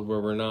world where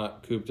we're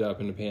not cooped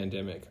up in a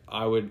pandemic,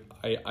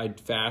 I'd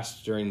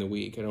fast during the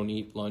week. I don't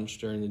eat lunch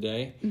during the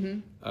day.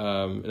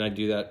 Mm-hmm. And I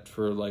do that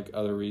for like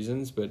other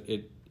reasons, but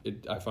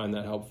I find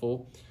that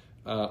helpful.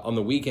 On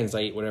the weekends,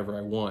 I eat whatever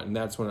I want, and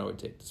that's when I would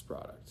take this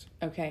product.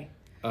 Okay.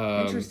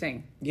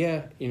 Interesting.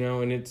 Yeah, you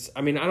know, and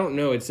I don't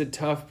know. It's a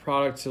tough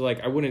product to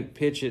like, I wouldn't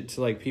pitch it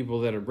to like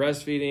people that are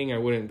breastfeeding. I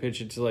wouldn't pitch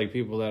it to like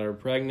people that are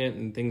pregnant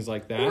and things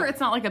like that. Or it's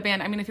not like a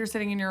band. I mean, if you're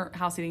sitting in your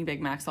house eating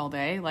Big Macs all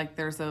day, like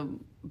there's a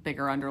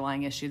bigger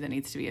underlying issue that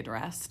needs to be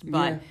addressed.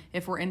 But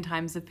if we're in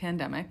times of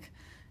pandemic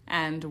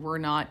and we're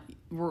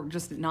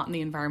just not in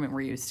the environment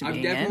we're used to being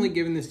in. I've definitely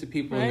given this to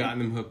people and gotten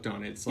them hooked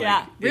on it. It's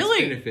like,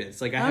 really? It's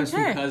benefits. Like I have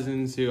some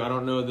cousins who, I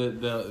don't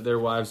know their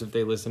wives if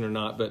they listen or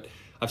not, but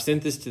I've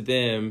sent this to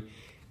them,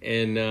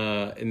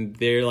 and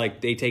they're like,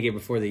 they take it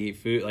before they eat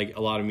food, like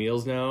a lot of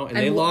meals now, and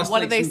they lost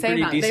what like do they some say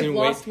pretty about? decent They've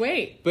lost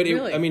weight. But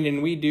really?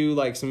 and we do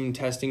like some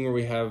testing where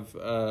we have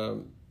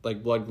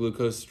like blood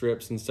glucose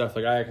strips and stuff.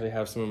 Like I actually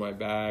have some in my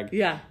bag.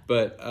 Yeah.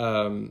 But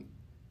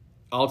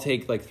I'll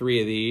take like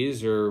 3 of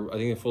these, or I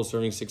think the full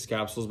serving 6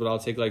 capsules, but I'll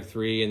take like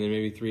 3 and then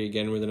maybe 3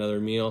 again with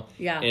another meal.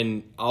 Yeah.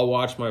 And I'll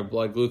watch my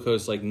blood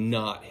glucose like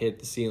not hit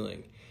the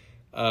ceiling.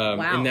 Wow.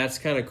 And that's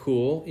kind of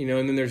cool, you know.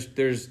 And then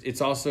it's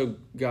also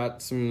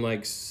got some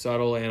like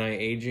subtle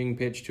anti-aging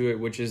pitch to it,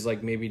 which is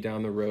like maybe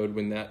down the road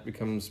when that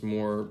becomes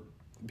more,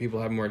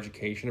 people have more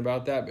education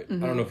about that. But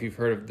I don't know if you've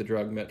heard of the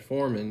drug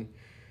metformin.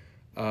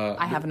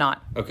 I have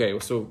not. Okay,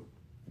 so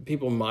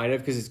people might have,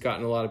 because it's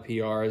gotten a lot of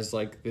PR as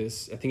like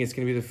this. I think it's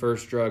going to be the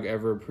first drug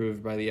ever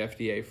approved by the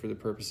FDA for the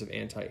purpose of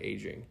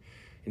anti-aging.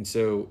 And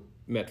so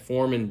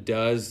metformin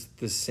does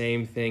the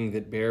same thing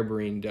that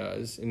berberine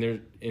does,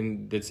 and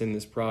that's in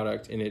this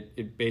product, and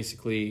it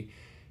basically,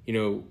 you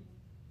know,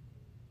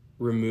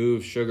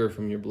 removes sugar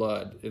from your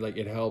blood.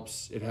 It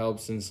helps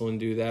insulin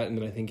do that, and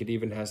then I think it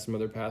even has some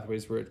other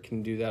pathways where it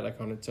can do that like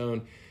on its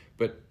own,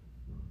 but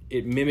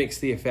it mimics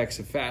the effects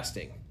of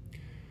fasting.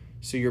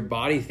 So your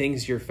body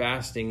thinks you're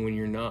fasting when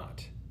you're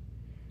not.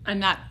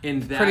 And that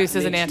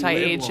produces an makes you live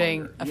anti-aging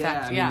longer.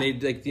 effect. Yeah, I mean,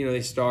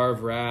 they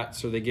starve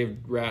rats, or they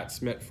give rats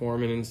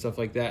metformin and stuff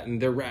like that,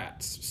 and they're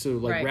rats. So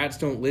like rats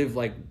don't live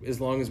like as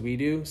long as we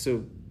do.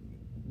 So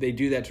they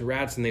do that to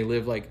rats, and they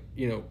live like,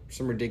 you know,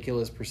 some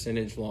ridiculous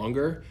percentage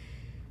longer.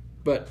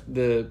 But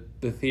the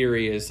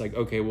theory is like,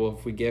 okay, well,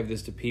 if we give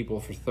this to people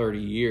for 30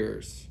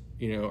 years,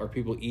 you know, or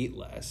people eat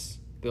less,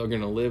 they're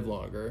going to live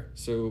longer.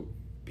 So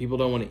people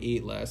don't want to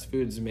eat less.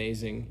 Food's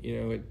amazing.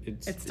 You know,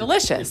 it's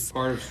delicious. It's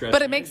part of stress.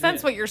 But it makes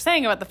sense what you're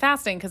saying about the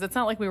fasting, because it's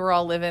not like we were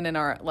all living in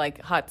our like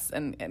huts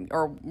and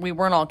or we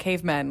weren't all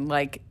cavemen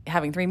like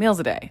having 3 meals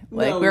a day.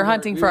 Like we were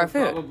hunting for our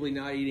food. Probably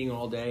not eating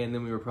all day, and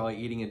then we were probably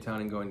eating a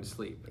ton and going to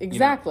sleep.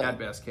 Exactly. You know, at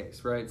best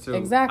case, right? So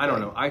exactly. I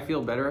don't know. I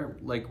feel better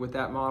like with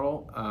that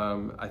model.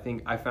 I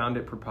think I found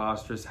it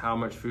preposterous how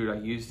much food I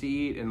used to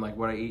eat and like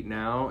what I eat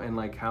now, and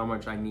like how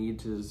much I need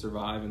to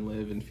survive and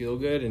live and feel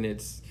good, and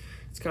it's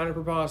kind of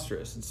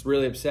preposterous. It's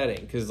really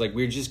upsetting because like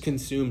we just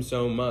consume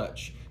so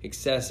much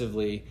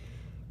excessively.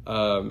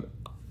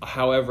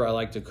 However, I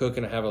like to cook,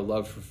 and I have a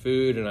love for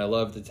food, and I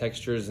love the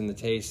textures and the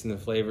tastes and the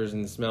flavors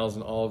and the smells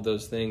and all of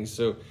those things.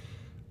 So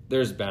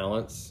there's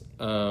balance.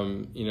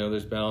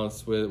 There's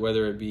balance with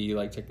whether it be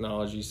like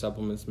technology,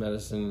 supplements,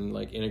 medicine,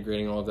 like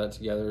integrating all of that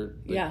together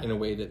in a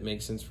way that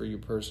makes sense for you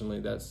personally.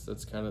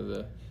 That's kind of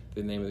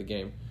the name of the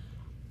game.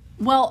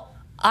 Well,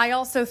 I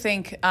also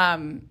think,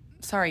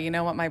 sorry, you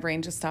know what? My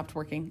brain just stopped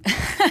working.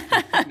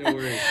 No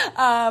worries.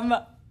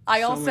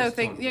 I also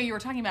think, you were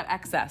talking about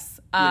excess.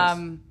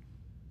 Yes.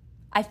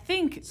 I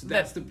think so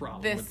that's the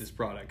problem with this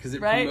product, because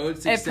it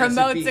promotes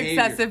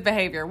excessive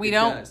behavior. We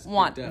don't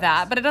want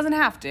that, but it doesn't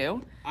have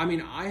to. I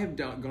mean, I have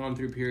gone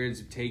through periods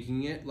of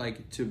taking it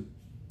like to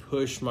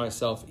push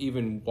myself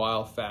even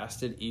while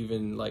fasted,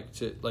 even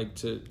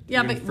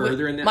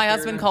further in that. My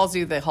husband calls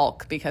you the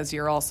Hulk because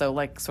you're also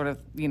like sort of,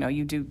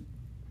 you do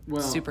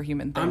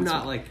superhuman things. I'm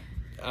not like,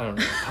 I don't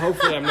know.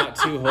 Hopefully, I'm not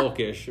too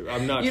hulkish.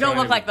 I'm not. You don't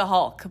look like the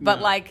Hulk,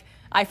 but like.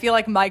 I feel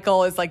like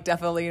Michael is like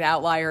definitely an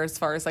outlier as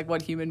far as like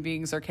what human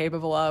beings are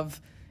capable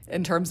of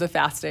in terms of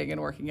fasting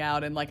and working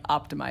out and like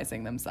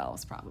optimizing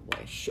themselves,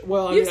 probably.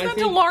 Well, you spent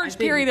a large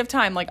period of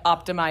time like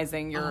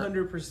optimizing your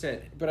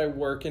 100%, but I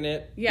work in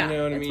it. Yeah, you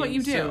know what I mean? It's what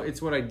you do. So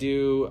it's what I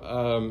do.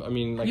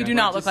 You do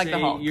not look like the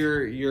Hulk.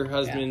 Your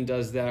husband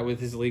does that with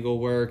his legal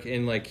work,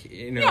 and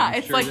Yeah,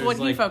 it's like what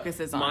he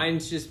focuses on.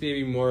 Mine's just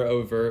maybe more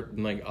overt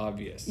and like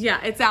obvious.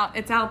 Yeah, it's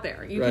out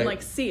there. You can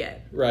like see it.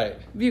 Right.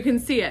 You can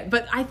see it.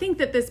 But I think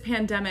that this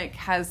pandemic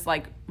has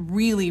like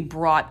really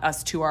brought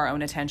us to our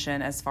own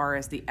attention as far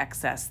as the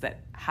excess that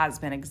has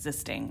been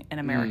existing in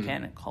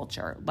American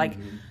culture. Like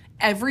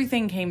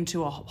everything came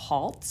to a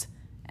halt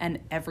and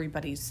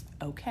everybody's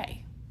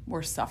okay.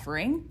 We're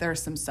suffering.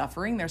 There's some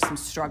suffering. There's some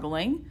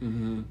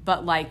struggling.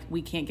 But like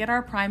we can't get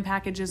our Prime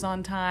packages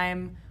on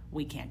time.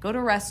 We can't go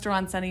to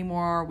restaurants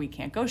anymore. We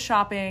can't go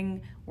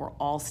shopping. We're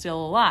all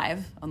still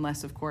alive,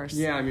 unless of course.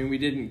 Yeah, I mean, we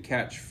didn't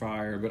catch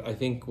fire, but I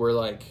think we're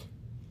like,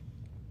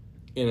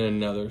 in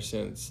another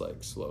sense,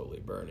 like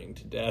slowly burning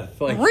to death.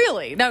 Like,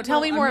 really? No,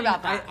 tell me more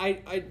about that.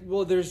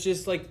 Well, there's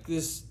just like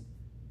this,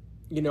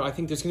 I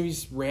think there's going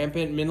to be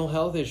rampant mental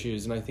health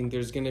issues, and I think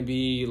there's going to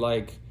be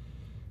like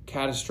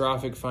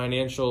catastrophic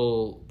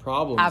financial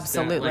problems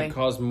Absolutely. that like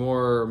cause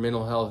more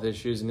mental health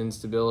issues and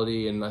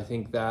instability. And I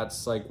think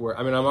that's like where,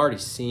 I'm already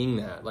seeing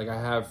that. Like I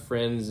have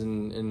friends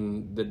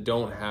and that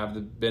don't have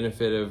the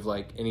benefit of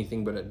like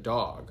anything but a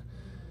dog.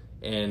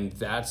 And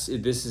this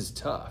is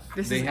tough.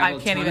 I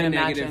can't even imagine.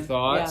 Negative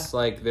thoughts. Yeah.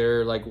 Like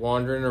they're like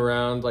wandering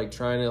around, like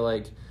trying to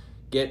like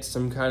get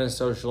some kind of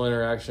social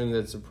interaction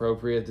that's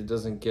appropriate, that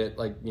doesn't get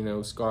like,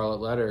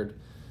 scarlet lettered.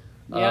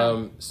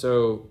 Yeah.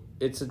 So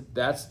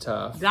that's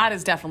tough. That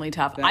is definitely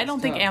tough. I don't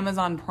think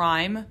Amazon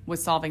Prime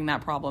was solving that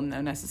problem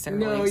though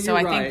necessarily. No, so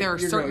I think there are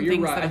certain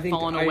things that have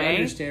fallen away. I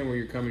understand where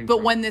you're coming from.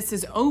 But when this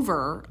is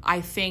over, I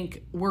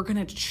think we're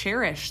going to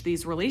cherish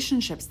these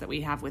relationships that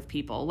we have with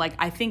people. Like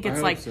I think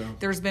it's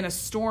there's been a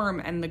storm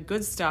and the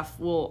good stuff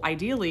will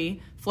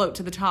ideally float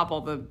to the top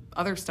while the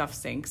other stuff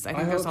sinks. I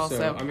think there's also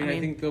so. I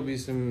think there'll be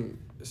some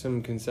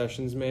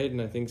concessions made,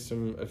 and I think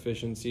some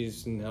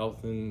efficiencies in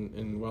health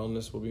and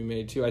wellness will be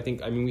made too.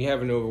 We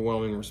have an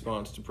overwhelming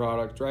response to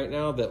product right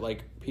now that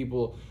like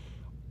people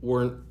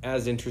weren't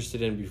as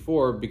interested in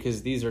before,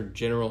 because these are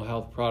general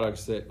health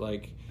products that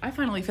like I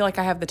finally feel like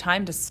I have the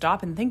time to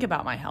stop and think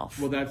about my health.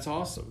 Well, that's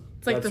awesome.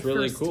 It's like that's the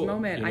really first cool,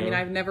 moment.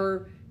 I've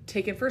never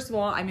taken, first of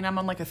all, I'm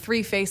on like a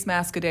 3 face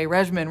mask a day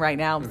regimen right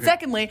now. Okay.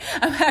 Secondly,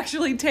 I'm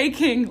actually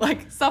taking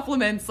like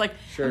supplements. Like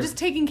I'm just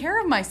taking care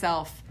of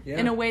myself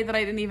in a way that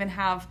I didn't even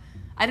have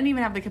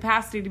the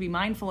capacity to be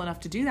mindful enough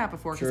to do that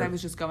before, because I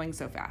was just going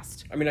so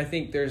fast. I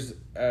think there's,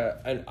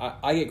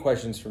 I get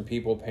questions from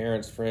people,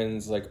 parents,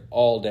 friends, like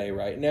all day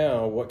right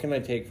now. What can I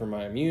take for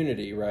my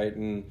immunity, right?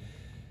 And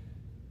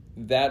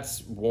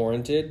that's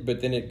warranted,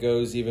 but then it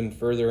goes even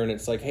further and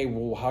it's like, hey,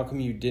 well, how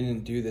come you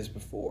didn't do this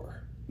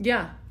before?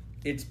 Yeah.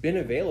 It's been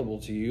available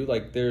to you.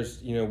 Like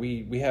there's,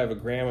 we have a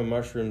gram of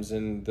mushrooms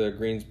in the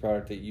greens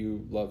product that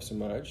you love so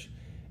much.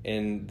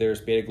 And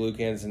there's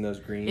beta-glucans in those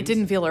greens. It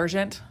didn't feel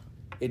urgent.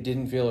 It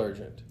didn't feel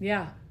urgent.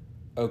 Yeah.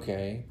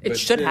 Okay. It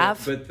should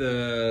have.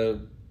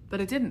 But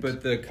it didn't.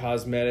 But the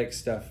cosmetic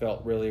stuff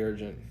felt really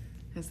urgent.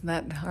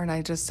 Aren't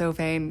I just so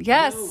vain?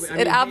 Yes, no,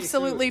 it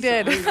absolutely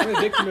did. I'm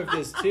a victim of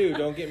this too.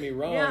 Don't get me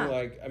wrong.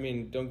 Yeah.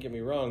 Don't get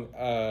me wrong.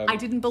 I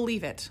didn't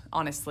believe it,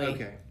 honestly.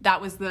 Okay.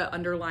 That was the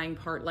underlying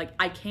part. Like,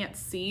 I can't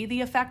see the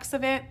effects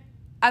of it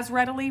as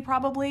readily,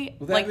 probably.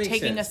 Well, that like makes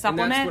taking sense. a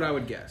supplement. And that's what I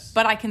would guess.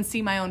 But I can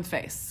see my own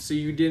face. So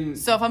you didn't.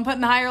 So if I'm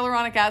putting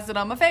hyaluronic acid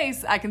on my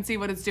face, I can see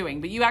what it's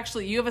doing. But you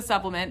have a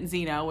supplement,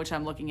 Zeno, which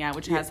I'm looking at,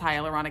 which has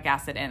hyaluronic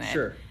acid in it.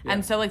 Sure. Yeah.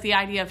 And so like the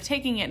idea of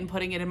taking it and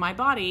putting it in my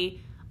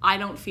body, I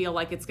don't feel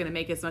like it's going to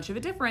make as much of a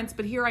difference.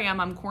 But here I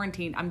am, I'm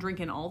quarantined. I'm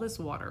drinking all this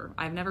water.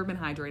 I've never been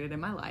hydrated in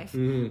my life.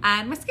 Mm-hmm.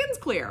 And my skin's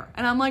clear.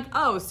 And I'm like,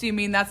 oh, so you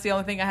mean that's the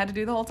only thing I had to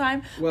do the whole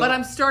time? Well, but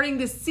I'm starting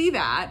to see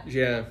that.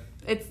 Yeah.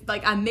 It's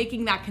like I'm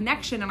making that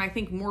connection, and I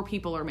think more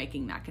people are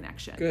making that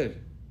connection.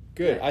 Good.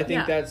 I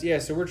think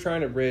so we're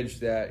trying to bridge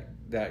that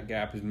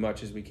gap as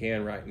much as we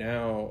can right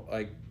now.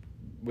 Like,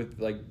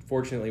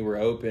 fortunately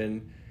we're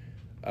open.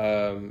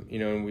 You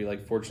know, and we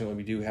like, fortunately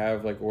we do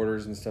have like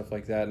orders and stuff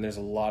like that. And there's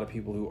a lot of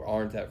people who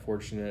aren't that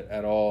fortunate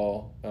at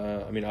all.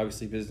 I mean,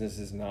 obviously business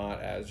is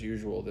not as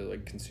usual. The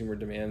like consumer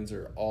demands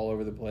are all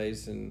over the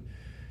place, and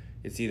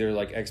it's either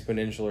like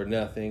exponential or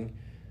nothing.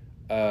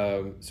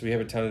 So we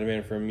have a ton of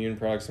demand for immune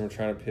products, and we're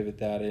trying to pivot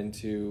that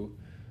into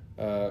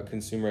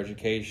consumer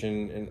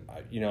education. And,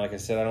 you know, like I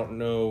said, I don't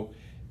know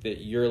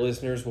that your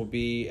listeners will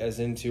be as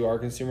into our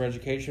consumer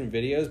education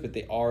videos, but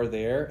they are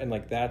there. And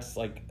like, that's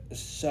like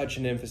such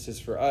an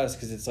emphasis for us,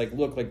 because it's like,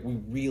 look, like we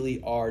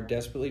really are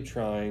desperately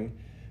trying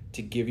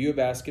to give you a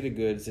basket of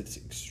goods that's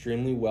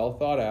extremely well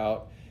thought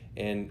out,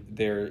 and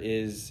there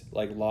is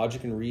like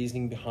logic and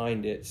reasoning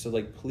behind it. So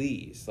like,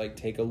 please like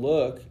take a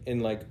look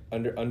and like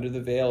under the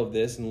veil of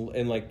this,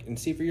 and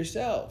see for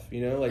yourself,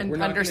 you know, like, and we're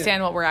not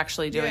understand what we're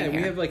actually doing. Yeah,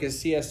 here. We have like a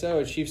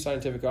CSO, a chief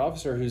scientific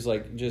officer, who's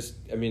like, just,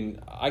 I mean,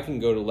 I can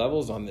go to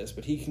levels on this,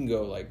 but he can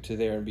go like to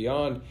there and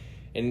beyond.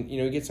 And, you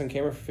know, he gets on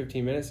camera for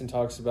 15 minutes and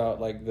talks about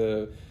like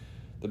the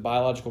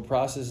biological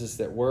processes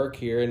that work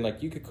here. And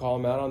like, you could call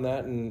him out on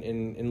that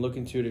and look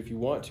into it if you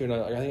want to. And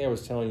I think I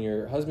was telling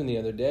your husband the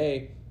other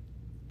day,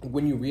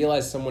 when you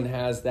realize someone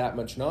has that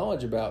much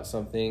knowledge about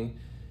something,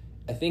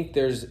 I think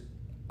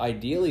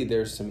ideally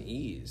there's some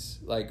ease,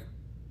 like,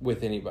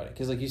 with anybody.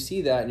 Because, like, you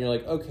see that and you're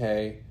like,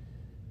 okay,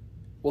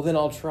 well, then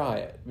I'll try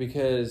it.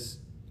 Because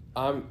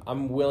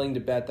I'm willing to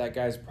bet that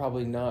guy's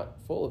probably not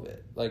full of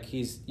it. Like,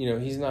 he's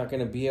not going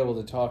to be able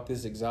to talk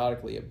this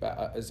exotically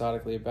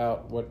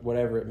about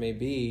whatever it may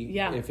be,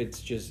 if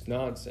it's just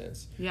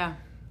nonsense. Yeah.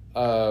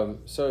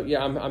 So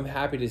yeah, I'm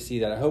happy to see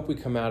that. I hope we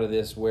come out of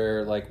this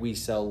where like we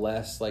sell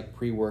less like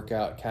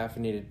pre-workout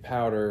caffeinated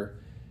powder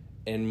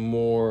and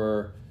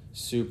more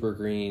super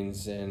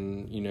greens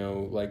and, you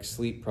know, like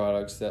sleep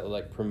products that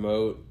like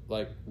promote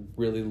like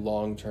really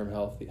long-term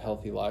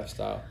healthy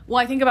lifestyle. Well,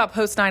 I think about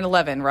post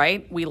 9/11,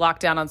 right? We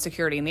locked down on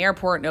security in the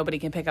airport. Nobody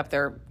can pick up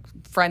their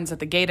friends at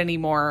the gate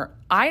anymore.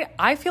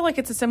 I feel like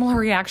it's a similar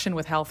reaction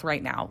with health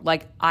right now.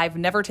 Like, I've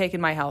never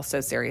taken my health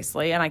so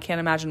seriously, and I can't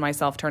imagine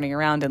myself turning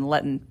around and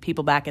letting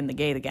people back in the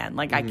gate again.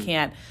 Like, I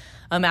can't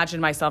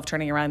imagine myself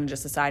turning around and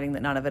just deciding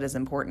that none of it is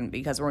important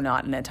because we're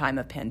not in a time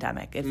of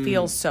pandemic. It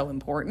feels so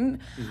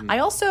important. I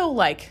also,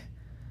 like,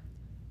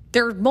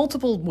 there are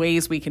multiple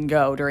ways we can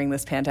go during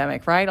this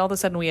pandemic, right? All of a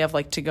sudden we have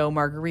like to-go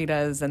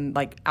margaritas, and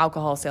like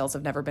alcohol sales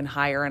have never been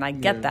higher, and I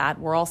get that.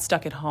 We're all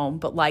stuck at home,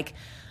 but like,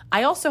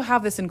 I also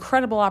have this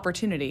incredible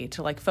opportunity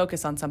to like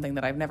focus on something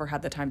that I've never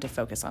had the time to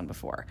focus on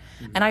before.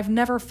 And I've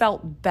never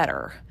felt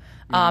better.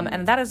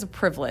 And that is a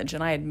privilege,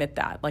 and I admit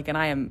that. Like, and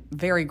I am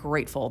very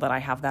grateful that I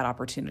have that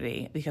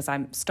opportunity, because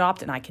I'm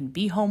stopped and I can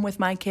be home with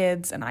my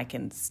kids, and I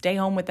can stay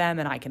home with them,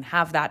 and I can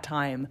have that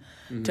time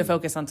to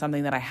focus on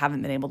something that I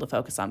haven't been able to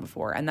focus on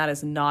before. And that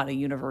is not a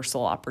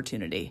universal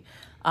opportunity.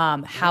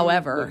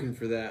 However, I'm looking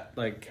for that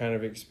like kind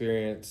of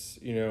experience,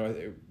 you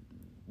know.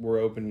 We're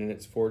open and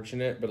it's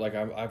fortunate, but like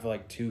I've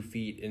like 2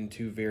 feet in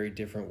 2 very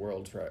different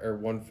worlds, right? Or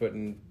 1 foot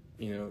in,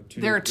 you know,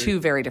 2. There are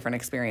 2 very different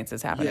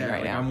experiences happening right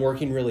like now. I'm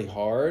working really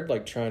hard,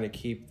 like trying to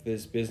keep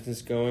this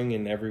business going,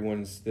 and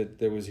everyone's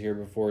that was here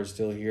before is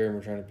still here, and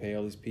we're trying to pay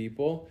all these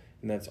people,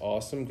 and that's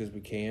awesome because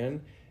we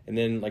can. And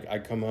then like I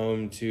come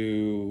home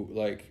to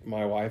like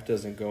my wife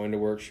doesn't go into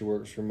work; she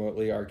works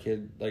remotely. Our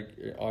kid, like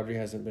Audrey,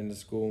 hasn't been to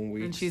school in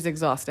weeks, and she's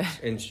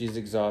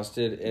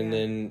exhausted. And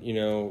then, you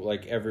know,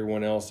 like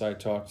everyone else I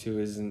talk to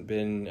hasn't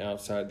been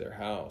outside their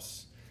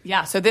house.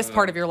 Yeah, so this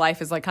part of your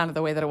life is like kind of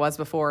the way that it was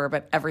before,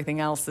 but everything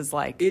else is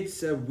like...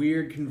 It's a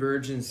weird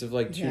convergence of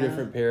like 2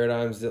 different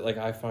paradigms that like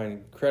I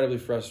find incredibly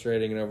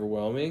frustrating and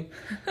overwhelming.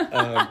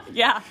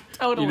 Yeah,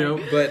 totally. You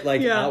know, but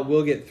like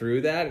we'll get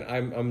through that.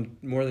 I'm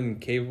more than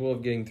capable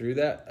of getting through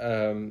that.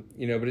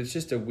 You know, but it's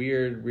just a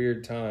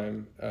weird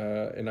time.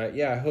 And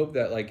I hope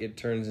that like it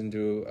turns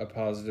into a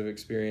positive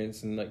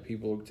experience, and like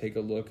people take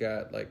a look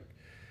at like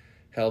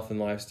health and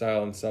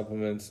lifestyle and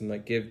supplements, and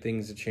like give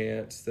things a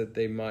chance that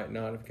they might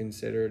not have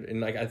considered. And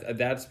like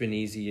that's been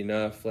easy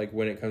enough, like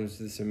when it comes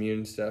to this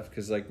immune stuff,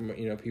 because like,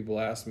 you know, people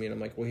ask me and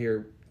I'm like, well,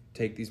 here,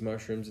 take these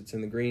mushrooms, it's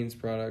in the greens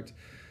product.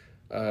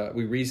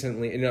 We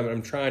recently, and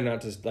I'm trying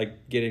not to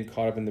like getting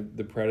caught up in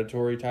the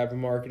predatory type of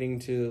marketing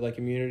to like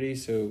immunity.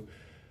 So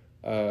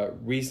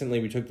recently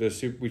we took the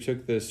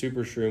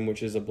super shroom,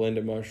 which is a blend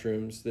of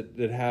mushrooms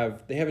that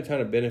have a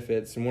ton of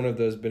benefits, and one of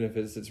those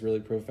benefits that's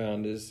really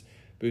profound is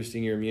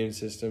boosting your immune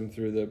system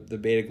through the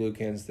beta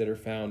glucans that are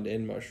found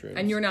in mushrooms.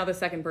 And you're now the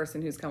second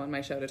person who's come on my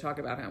show to talk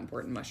about how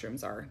important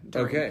mushrooms are.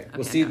 Okay.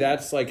 Well, see,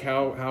 that's like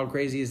how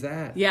crazy is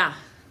that? Yeah.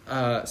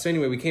 So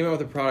anyway, we came out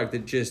with a product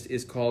that just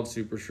is called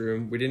Super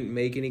Shroom. We didn't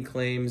make any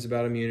claims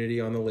about immunity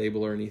on the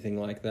label or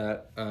anything like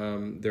that.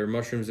 They're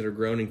mushrooms that are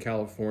grown in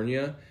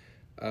California.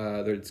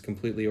 It's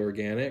completely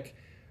organic.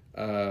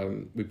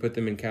 We put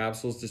them in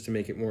capsules just to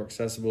make it more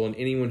accessible, and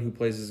anyone who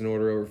places an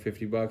order over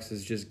 $50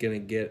 is just gonna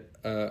get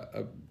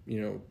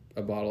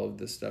a bottle of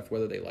this stuff,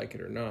 whether they like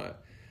it or not.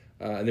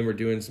 And then we're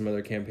doing some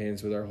other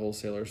campaigns with our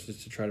wholesalers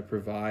just to try to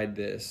provide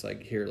this,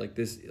 like, here, like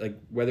this, like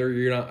whether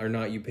you're not or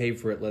not you pay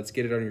for it, let's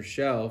get it on your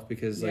shelf,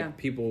 because like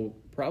people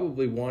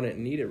probably want it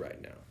and need it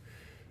right now.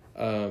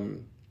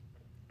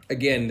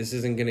 Again, this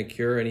isn't going to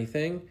cure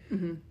anything,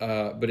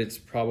 but it's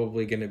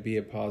probably going to be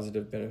a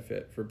positive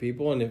benefit for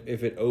people. And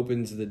if it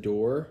opens the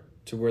door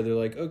to where they're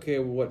like, okay,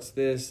 well, what's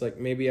this? Like,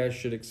 maybe I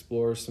should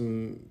explore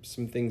some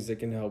things that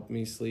can help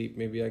me sleep.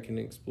 Maybe I can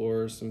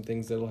explore some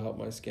things that'll help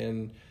my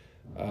skin,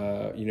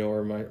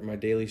 or my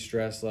daily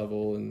stress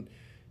level and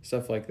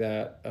stuff like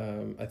that.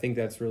 I think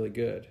that's really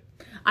good.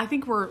 I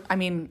think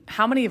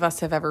how many of us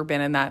have ever been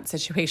in that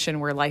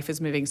situation where life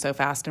is moving so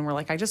fast and we're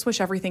like, I just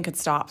wish everything could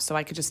stop so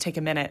I could just take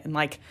a minute and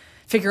like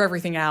figure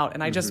everything out.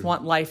 And I just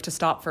want life to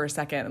stop for a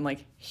second. And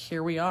like,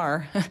 here we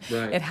are.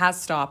 Right. It has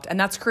stopped. And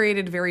that's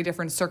created very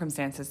different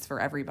circumstances for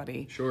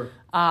everybody. Sure.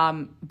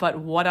 But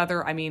what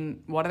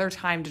other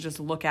time to just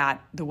look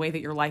at the way that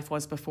your life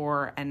was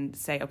before and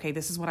say, okay,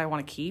 this is what I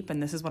want to keep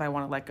and this is what I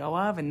want to let go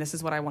of and this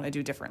is what I want to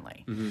do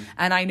differently.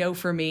 And I know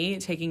for me,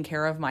 taking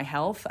care of my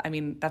health,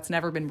 that's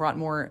never been brought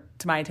more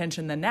to my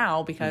attention than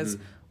now because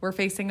we're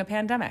facing a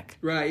pandemic.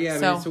 Right. Yeah.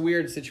 So, it's a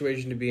weird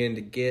situation to be in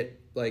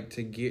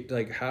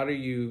how do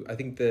you, I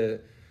think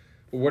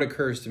what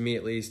occurs to me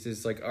at least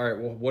is like, all right,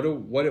 well,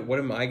 what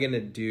am I going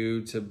to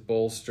do to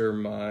bolster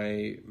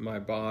my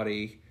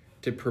body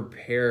to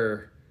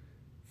prepare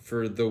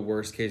for the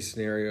worst case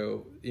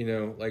scenario?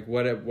 Like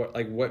what do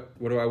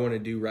I want to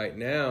do right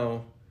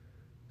now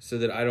so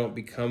that I don't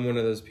become one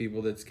of those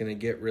people that's going to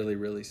get really,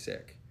 really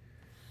sick?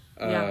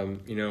 Yeah.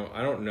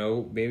 I don't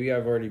know. Maybe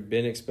I've already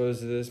been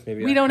exposed to this.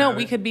 Maybe we don't know.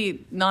 We could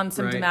be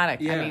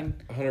non-symptomatic. Right?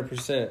 Yeah,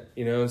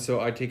 100%.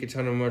 So I take a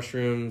ton of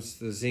mushrooms.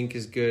 The zinc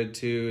is good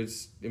too.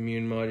 It's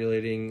immune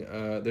modulating.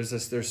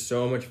 There's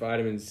so much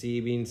vitamin C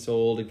being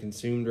sold and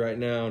consumed right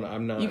now, and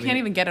I'm not. You can't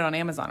even get it on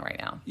Amazon right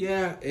now.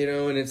 Yeah,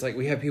 and it's like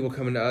we have people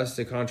coming to us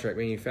to contract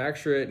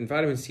manufacture it, and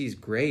vitamin C is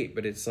great,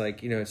 but it's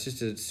like it's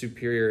just a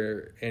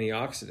superior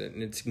antioxidant,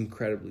 and it's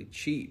incredibly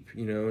cheap.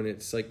 And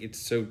it's like it's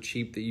so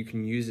cheap that you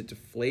can use it to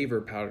flavor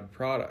powdered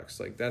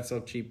products. Like that's how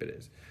cheap it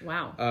is.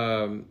 Wow.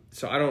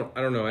 So I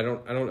don't know. I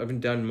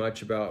haven't done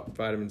much about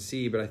vitamin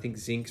C, but I think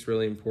zinc's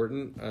really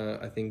important.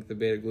 I think the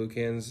beta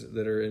glucans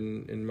that are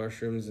in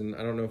mushrooms, and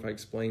I don't know if I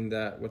explained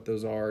what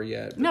those are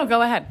yet. No,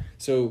 go ahead.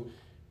 So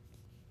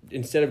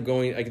instead of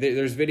going, like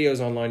there's videos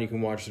online you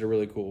can watch that are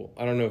really cool.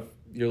 I don't know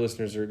if your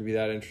listeners are going to be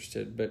that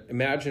interested, but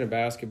imagine a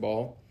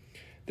basketball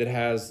that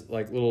has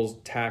like little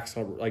tacks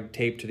like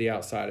taped to the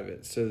outside of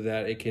it so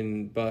that it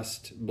can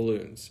bust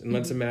balloons. And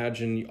let's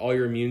imagine all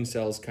your immune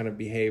cells kind of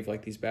behave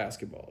like these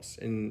basketballs.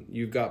 And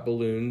you've got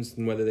balloons,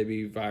 and whether they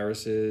be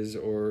viruses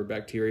or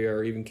bacteria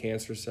or even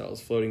cancer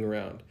cells floating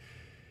around.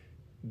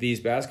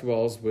 These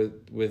basketballs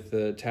with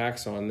the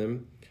tacks on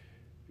them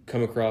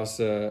come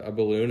across a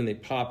balloon and they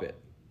pop it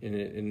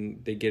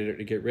and they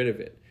get rid of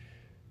it.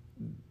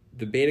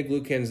 The beta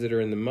glucans that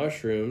are in the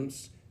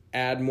mushrooms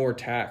add more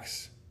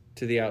tacks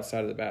to the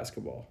outside of the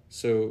basketball.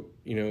 So,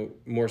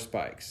 more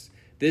spikes.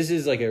 This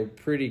is like a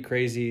pretty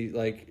crazy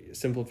like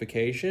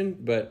simplification,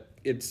 but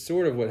it's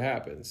sort of what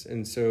happens.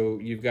 And so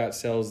you've got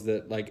cells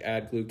that like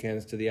add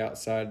glucans to the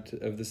outside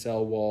of the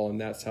cell wall,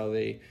 and that's how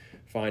they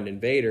find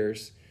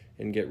invaders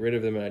and get rid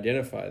of them and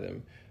identify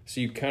them. So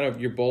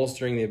you're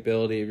bolstering the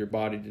ability of your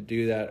body to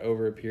do that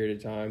over a period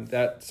of time.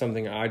 That's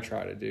something I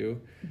try to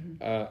do.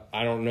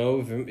 I don't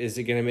know is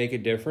it going to make a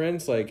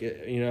difference? Like,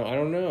 I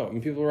don't know. I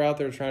mean, people are out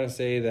there trying to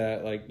say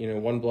that like,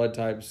 one blood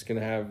type is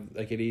going to have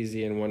like it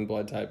easy and one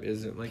blood type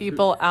isn't. Like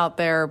people out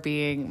there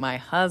being my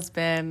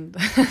husband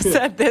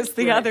said this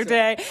the other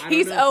day.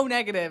 He's O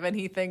negative and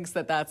he thinks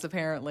that that's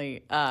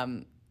apparently,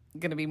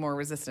 going to be more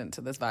resistant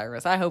to this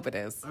virus. I hope it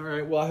is. All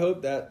right. Well, I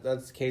hope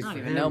that's the case. I don't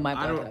even know my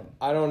blood type.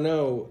 I don't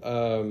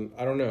know.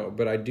 I don't know,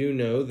 but I do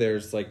know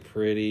there's like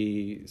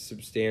pretty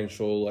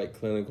substantial like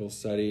clinical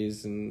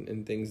studies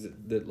and things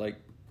that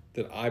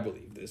I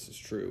believe this is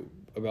true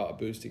about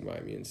boosting my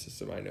immune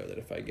system. I know that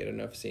if I get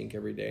enough zinc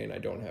every day and I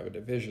don't have a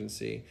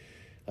deficiency,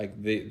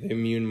 like the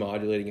immune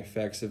modulating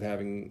effects of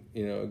having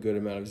a good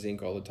amount of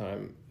zinc all the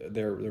time,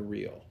 they're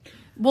real.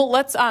 Well,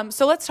 let's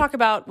talk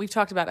about, we've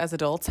talked about as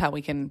adults how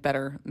we can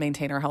better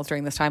maintain our health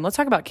during this time. Let's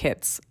talk about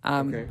kids.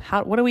 Okay.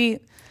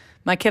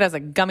 My kid has a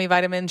gummy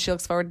vitamin she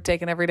looks forward to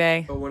taking every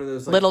day. Oh, one of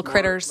those little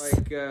critters.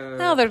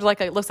 No, they're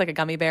it looks like a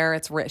gummy bear.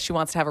 She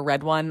wants to have a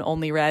red one,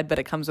 only red, but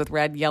it comes with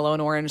red, yellow,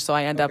 and orange. So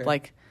I end up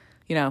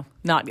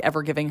not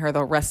ever giving her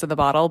the rest of the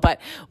bottle.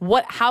 But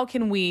how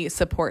can we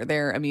support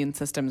their immune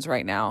systems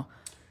right now?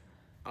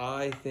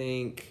 I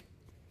think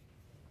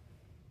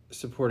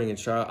supporting a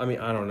child. I mean,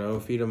 I don't know.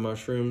 Feed them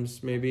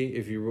mushrooms, maybe.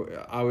 If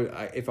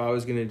I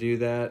was gonna do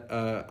that,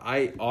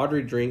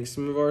 Audrey drinks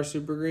some of our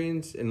Super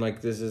Greens, and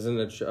like this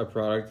isn't a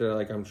product that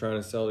like I'm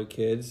trying to sell to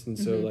kids, and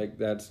so like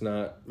that's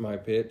not my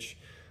pitch.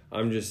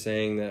 I'm just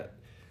saying that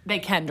they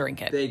can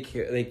drink it. They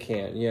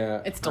can.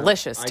 Yeah, it's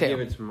delicious too. I give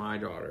it to my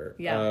daughter.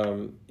 Yeah.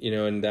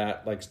 And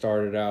that like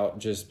started out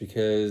just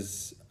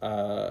because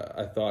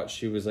I thought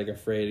she was like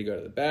afraid to go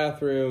to the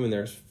bathroom, and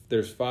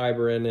there's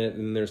fiber in it,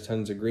 and there's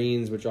tons of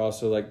greens, which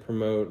also like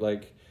promote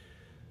like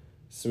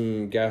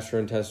some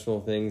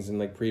gastrointestinal things and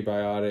like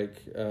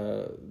prebiotic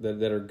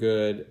that are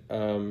good.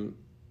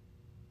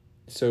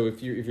 So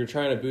if you're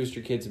trying to boost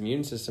your kid's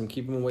immune system,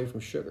 keep them away from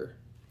sugar.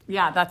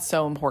 Yeah, that's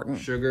so important.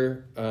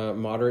 Sugar,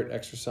 moderate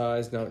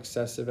exercise, not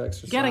excessive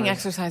exercise. Getting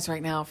exercise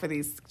right now for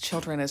these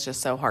children is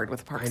just so hard with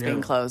the parks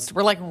being closed.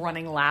 We're like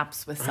running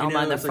laps with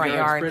Selma in the front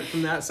yard. Sprint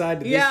from that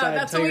side to this side. Yeah,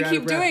 that's what we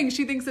keep doing.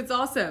 She thinks it's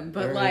awesome,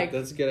 but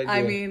that's a good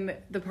idea. I mean,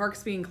 the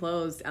parks being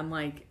closed, and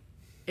like,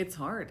 it's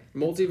hard.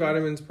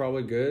 Multivitamin's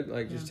probably good.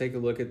 Like, just take a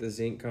look at the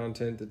zinc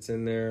content that's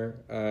in there.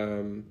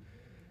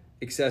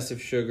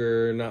 Excessive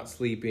sugar, not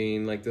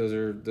sleeping, like those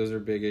are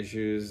big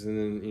issues, and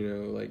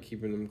then like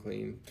keeping them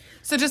clean.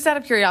 So just out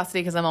of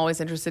curiosity, because I'm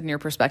always interested in your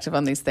perspective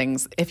on these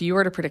things, if you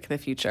were to predict the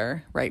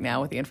future right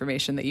now with the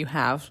information that you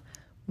have,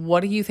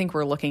 what do you think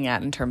we're looking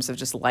at in terms of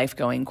just life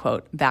going,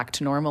 quote, back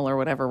to normal, or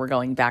whatever we're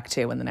going back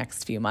to in the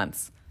next few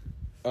months?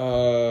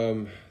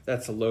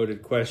 That's a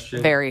loaded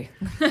question. Very.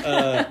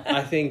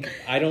 I think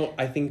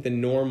the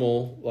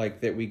normal,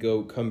 like, that we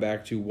come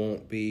back to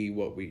won't be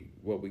what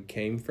we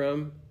came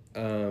from.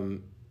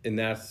 And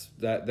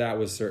that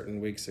was certain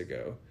weeks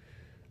ago.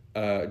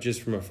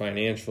 Just from a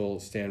financial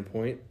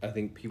standpoint, I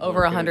think people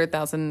over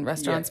 100,000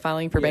 restaurants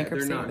filing for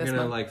bankruptcy. They're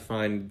not gonna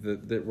find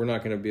that we're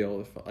not gonna be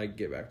able to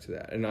get back to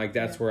that. And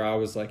that's where I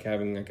was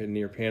having a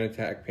near panic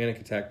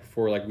attack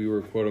before, we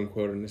were quote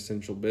unquote an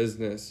essential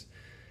business.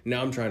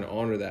 Now I'm trying to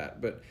honor that,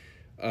 but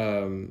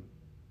I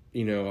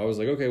was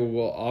like, okay,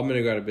 well, I'm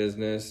gonna go out of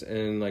business,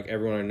 and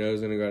everyone I know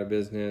is gonna go out of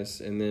business,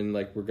 and then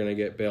we're gonna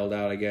get bailed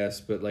out, I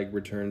guess, but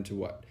return to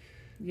what?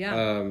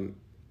 Yeah.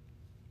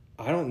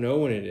 I don't know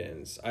when it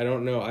ends. I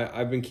don't know.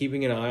 I've been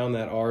keeping an eye on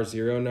that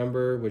R0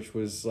 number, which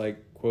was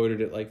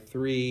quoted at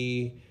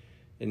 3,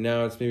 and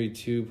now it's maybe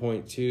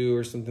 2.2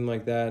 or something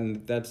like that.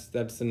 And that's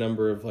the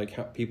number of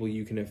how people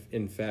you can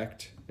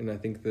infect. And I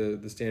think the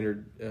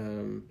standard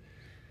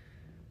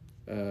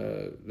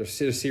the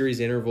series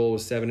interval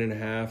was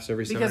 7.5. So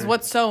because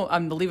what's so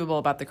unbelievable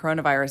about the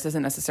coronavirus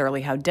isn't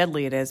necessarily how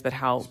deadly it is, but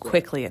how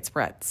quickly it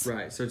spreads.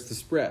 Right. So it's the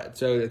spread.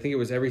 So I think it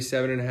was every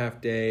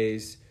 7.5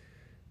 days,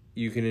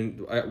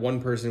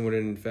 one person would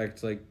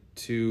infect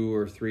 2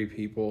 or 3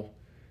 people.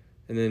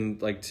 And then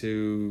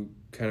to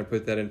kind of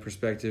put that in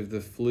perspective,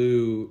 the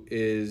flu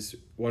is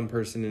one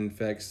person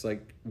infects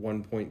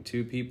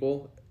 1.2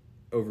 people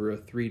over a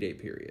 3-day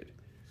period.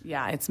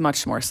 Yeah, it's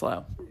much more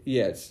slow.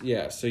 Yeah.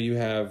 So you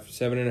have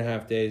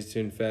 7.5 days to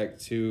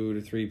infect 2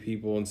 to 3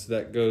 people, and so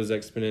that goes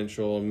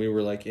exponential. And we were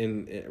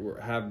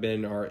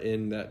are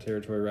in that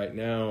territory right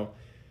now.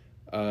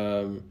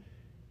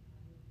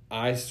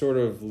 I sort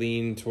of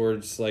lean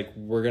towards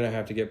we're gonna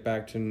have to get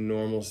back to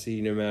normalcy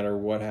no matter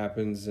what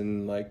happens,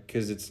 and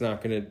because it's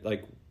not gonna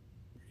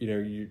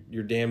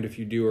you're damned if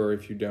you do or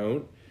if you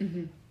don't.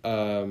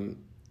 Mm-hmm.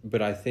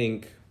 But I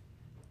think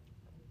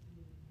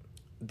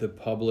the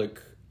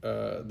public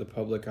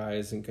eye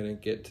isn't going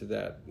to get to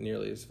that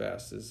nearly as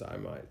fast as I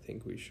might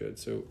think we should.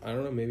 So I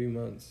don't know, maybe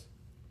months.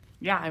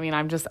 Yeah, I mean,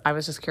 I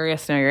was just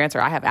curious to know your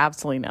answer. I have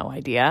absolutely no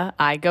idea.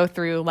 I go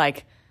through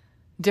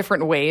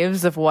different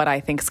waves of what I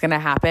think is going to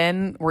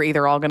happen. We're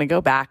either all going to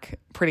go back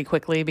pretty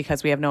quickly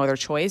because we have no other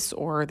choice,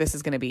 or this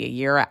is going to be a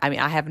year. I mean,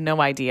 I have no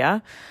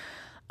idea.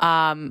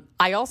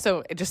 I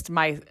also just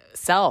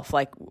myself,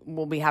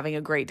 will be having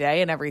a great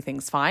day and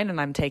everything's fine.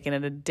 And I'm taking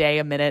it a day,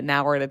 a minute, an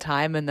hour at a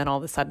time. And then all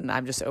of a sudden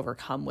I'm just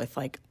overcome with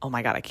oh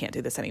my God, I can't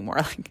do this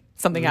anymore.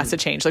 Something has to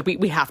change.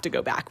 We have to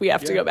go back. We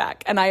have to go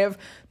back. And I have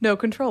no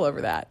control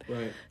over that.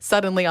 Right.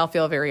 Suddenly I'll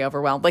feel very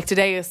overwhelmed.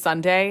 Today is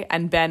Sunday,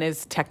 and Ben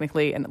is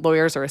technically, and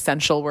lawyers are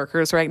essential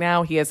workers right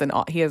now. He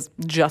has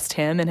just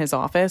him in his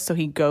office. So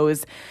he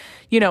goes,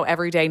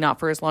 every day, not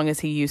for as long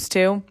as he used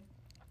to,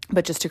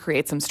 but just to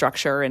create some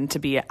structure and to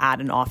be at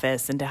an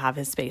office and to have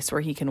his space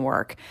where he can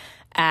work.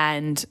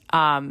 And,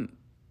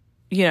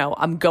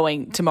 I'm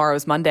going,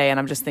 tomorrow's Monday, and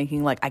I'm just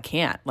thinking I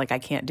can't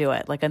do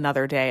it.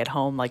 Another day at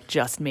home,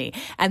 just me.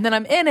 And then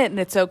I'm in it and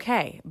it's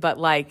okay. But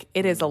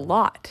it is a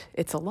lot.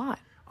 It's a lot.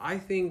 I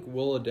think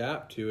we'll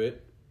adapt to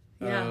it.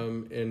 Yeah.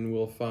 And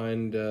we'll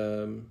find,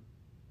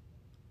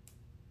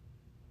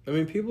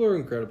 people are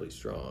incredibly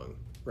strong,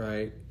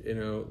 right?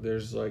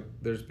 There's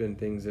been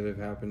things that have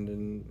happened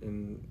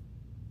in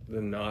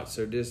the not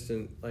so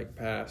distant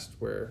past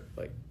where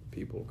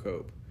people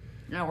cope.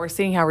 No, we're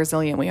seeing how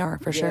resilient we are,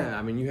 for sure. Yeah,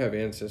 I mean, you have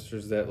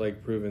ancestors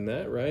that proven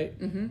that, right?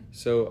 Mm-hmm.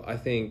 So I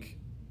think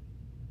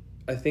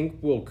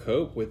we'll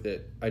cope with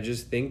it. I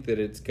just think that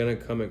it's gonna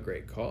come at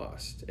great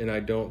cost, and I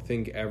don't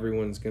think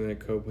everyone's gonna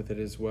cope with it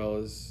as well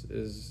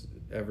as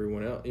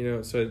everyone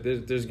else. So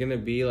there's gonna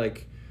be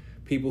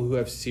people who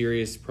have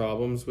serious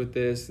problems with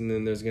this, and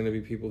then there's gonna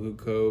be people who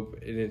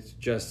cope, and it's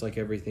just like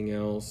everything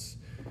else.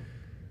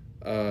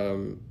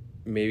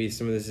 Maybe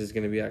some of this is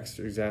going to be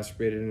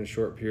exacerbated in a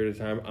short period of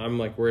time. I'm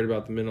worried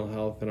about the mental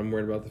health, and I'm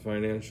worried about the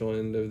financial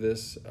end of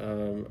this.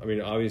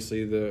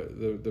 Obviously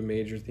the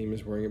major theme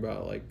is worrying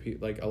about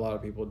a lot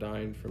of people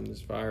dying from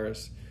this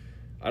virus.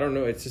 I don't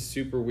know. It's a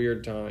super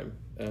weird time.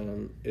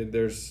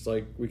 There's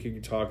we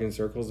could talk in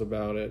circles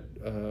about it.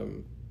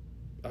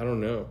 I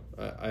don't know.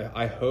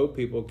 I hope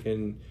people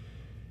can,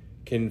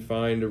 can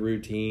find a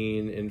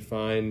routine and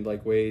find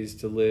like ways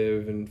to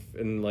live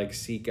and like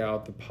seek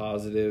out the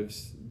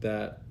positives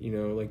that, you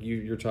know, like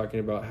you're talking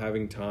about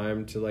having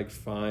time to like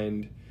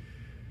find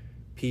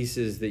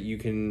pieces that you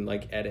can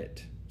like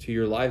edit to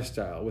your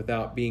lifestyle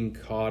without being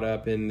caught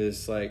up in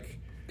this like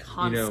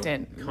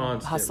constant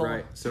hustle.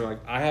 Right. So like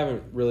I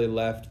haven't really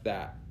left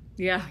that.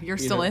 Yeah, you're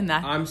still in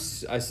that.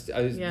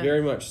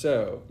 Very much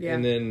so. Yeah.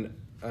 And then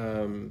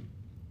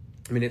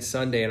I mean, it's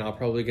Sunday, and I'm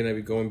probably going to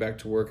be going back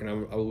to work, and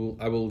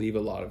I will leave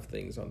a lot of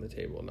things on the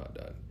table not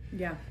done.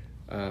 Yeah.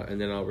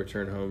 And then I'll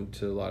return home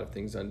to a lot of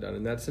things undone,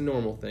 and that's a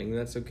normal thing. And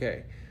that's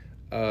okay.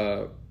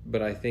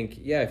 But I think,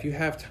 yeah, if you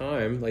have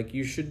time, like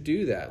you should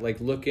do that.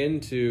 Like look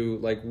into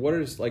like what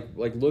is like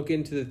look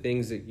into the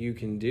things that you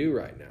can do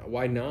right now.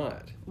 Why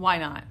not? Why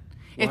not?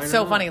 It's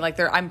so funny. Like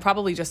I'm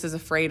probably just as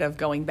afraid of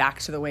going back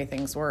to the way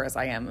things were as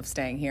I am of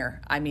staying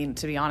here. I mean,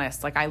 to be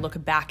honest, like I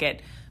look back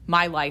at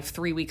my life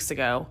 3 weeks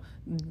ago,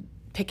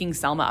 picking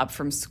Selma up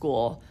from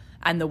school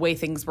and the way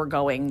things were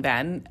going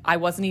then, I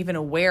wasn't even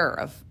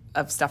aware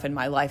of stuff in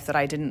my life that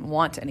I didn't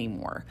want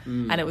anymore.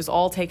 And it was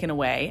all taken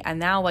away. And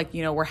now, like,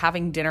 you know, we're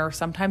having dinner,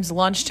 sometimes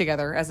lunch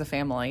together as a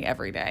family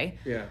every day.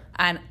 Yeah.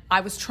 And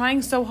I was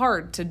trying so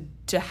hard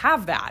to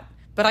have that,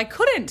 but I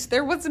couldn't.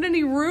 There wasn't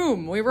any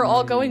room. We were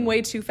all going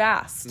way too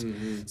fast.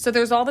 Mm-hmm. So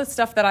there's all this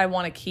stuff that I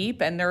want to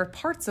keep. And there are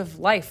parts of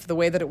life the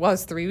way that it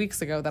was 3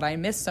 weeks ago that I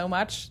miss so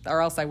much,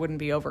 or else I wouldn't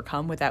be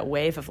overcome with that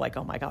wave of like,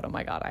 oh my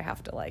God, I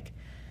have to like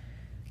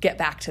get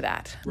back to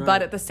that. Right.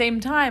 But at the same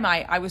time,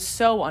 I was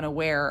so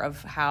unaware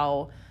of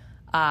how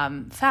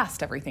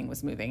fast everything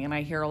was moving. And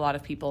I hear a lot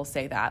of people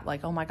say that,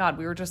 like, oh my God,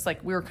 we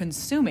were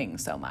consuming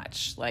so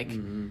much. Like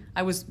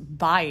I was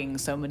buying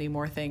so many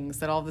more things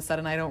that all of a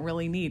sudden I don't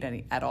really need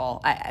any at all.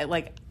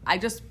 I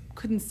just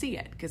couldn't see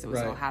it because it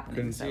was all happening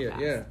couldn't so see it.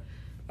 fast.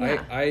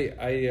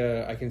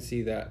 Yeah. I can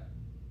see that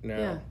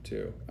now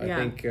too.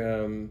 I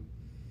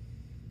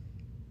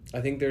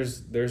think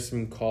there's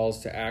some calls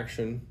to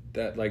action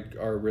that like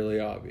are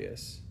really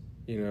obvious,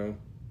 you know,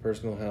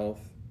 personal health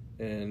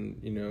and,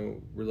 you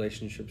know,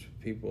 relationships with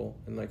people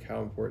and like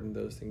how important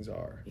those things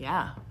are.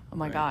 Yeah. Oh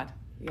my God.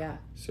 Yeah.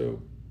 So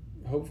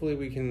hopefully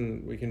we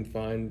can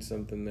find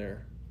something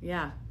there.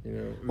 Yeah. You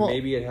know,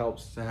 maybe it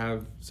helps to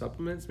have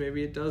supplements,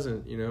 maybe it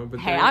doesn't, you know. But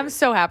hey, I'm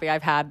so happy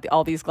I've had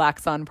all these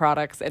Glaxon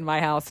products in my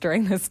house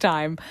during this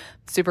time.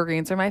 Super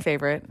Greens are my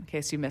favorite, in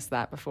case you missed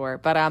that before.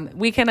 But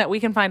we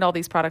can find all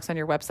these products on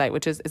your website,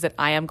 which is it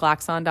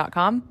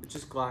iamglaxon.com? It's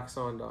just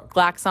Glaxon.com.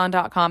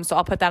 Glaxon.com. So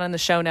I'll put that in the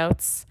show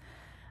notes.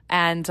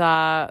 And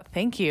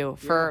thank you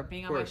for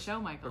being on my show,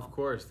 Michael. Of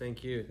course.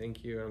 Thank you.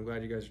 I'm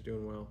glad you guys are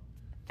doing well.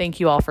 Thank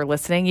you all for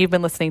listening. You've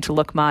been listening to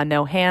Look Ma,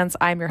 No Hands.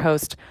 I'm your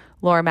host,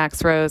 Laura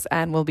Max Rose,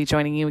 and we'll be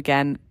joining you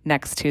again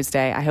next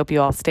Tuesday. I hope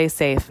you all stay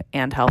safe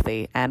and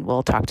healthy, and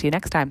we'll talk to you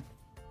next time.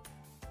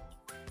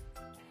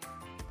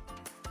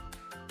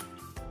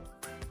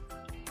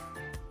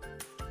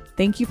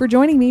 Thank you for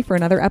joining me for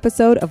another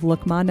episode of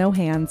Look Ma, No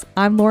Hands.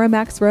 I'm Laura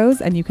Max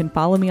Rose, and you can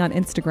follow me on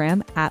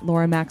Instagram at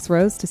Laura Max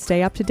Rose to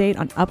stay up to date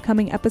on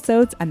upcoming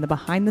episodes and the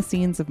behind the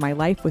scenes of my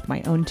life with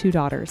my own 2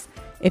 daughters.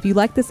 If you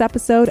like this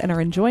episode and are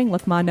enjoying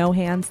Look Ma, No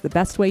Hands, the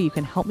best way you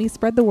can help me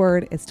spread the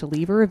word is to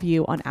leave a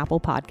review on Apple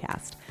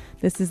Podcast.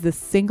 This is the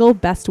single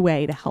best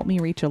way to help me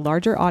reach a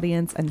larger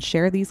audience and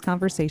share these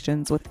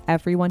conversations with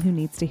everyone who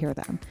needs to hear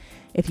them.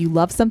 If you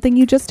love something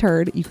you just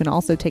heard, you can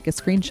also take a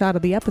screenshot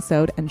of the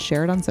episode and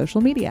share it on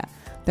social media.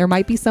 There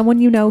might be someone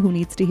you know who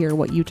needs to hear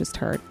what you just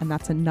heard, and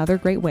that's another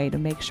great way to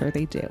make sure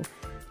they do.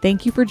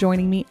 Thank you for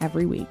joining me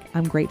every week.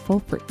 I'm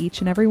grateful for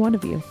each and every one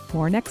of you.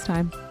 More next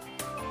time.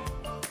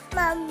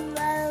 Mama.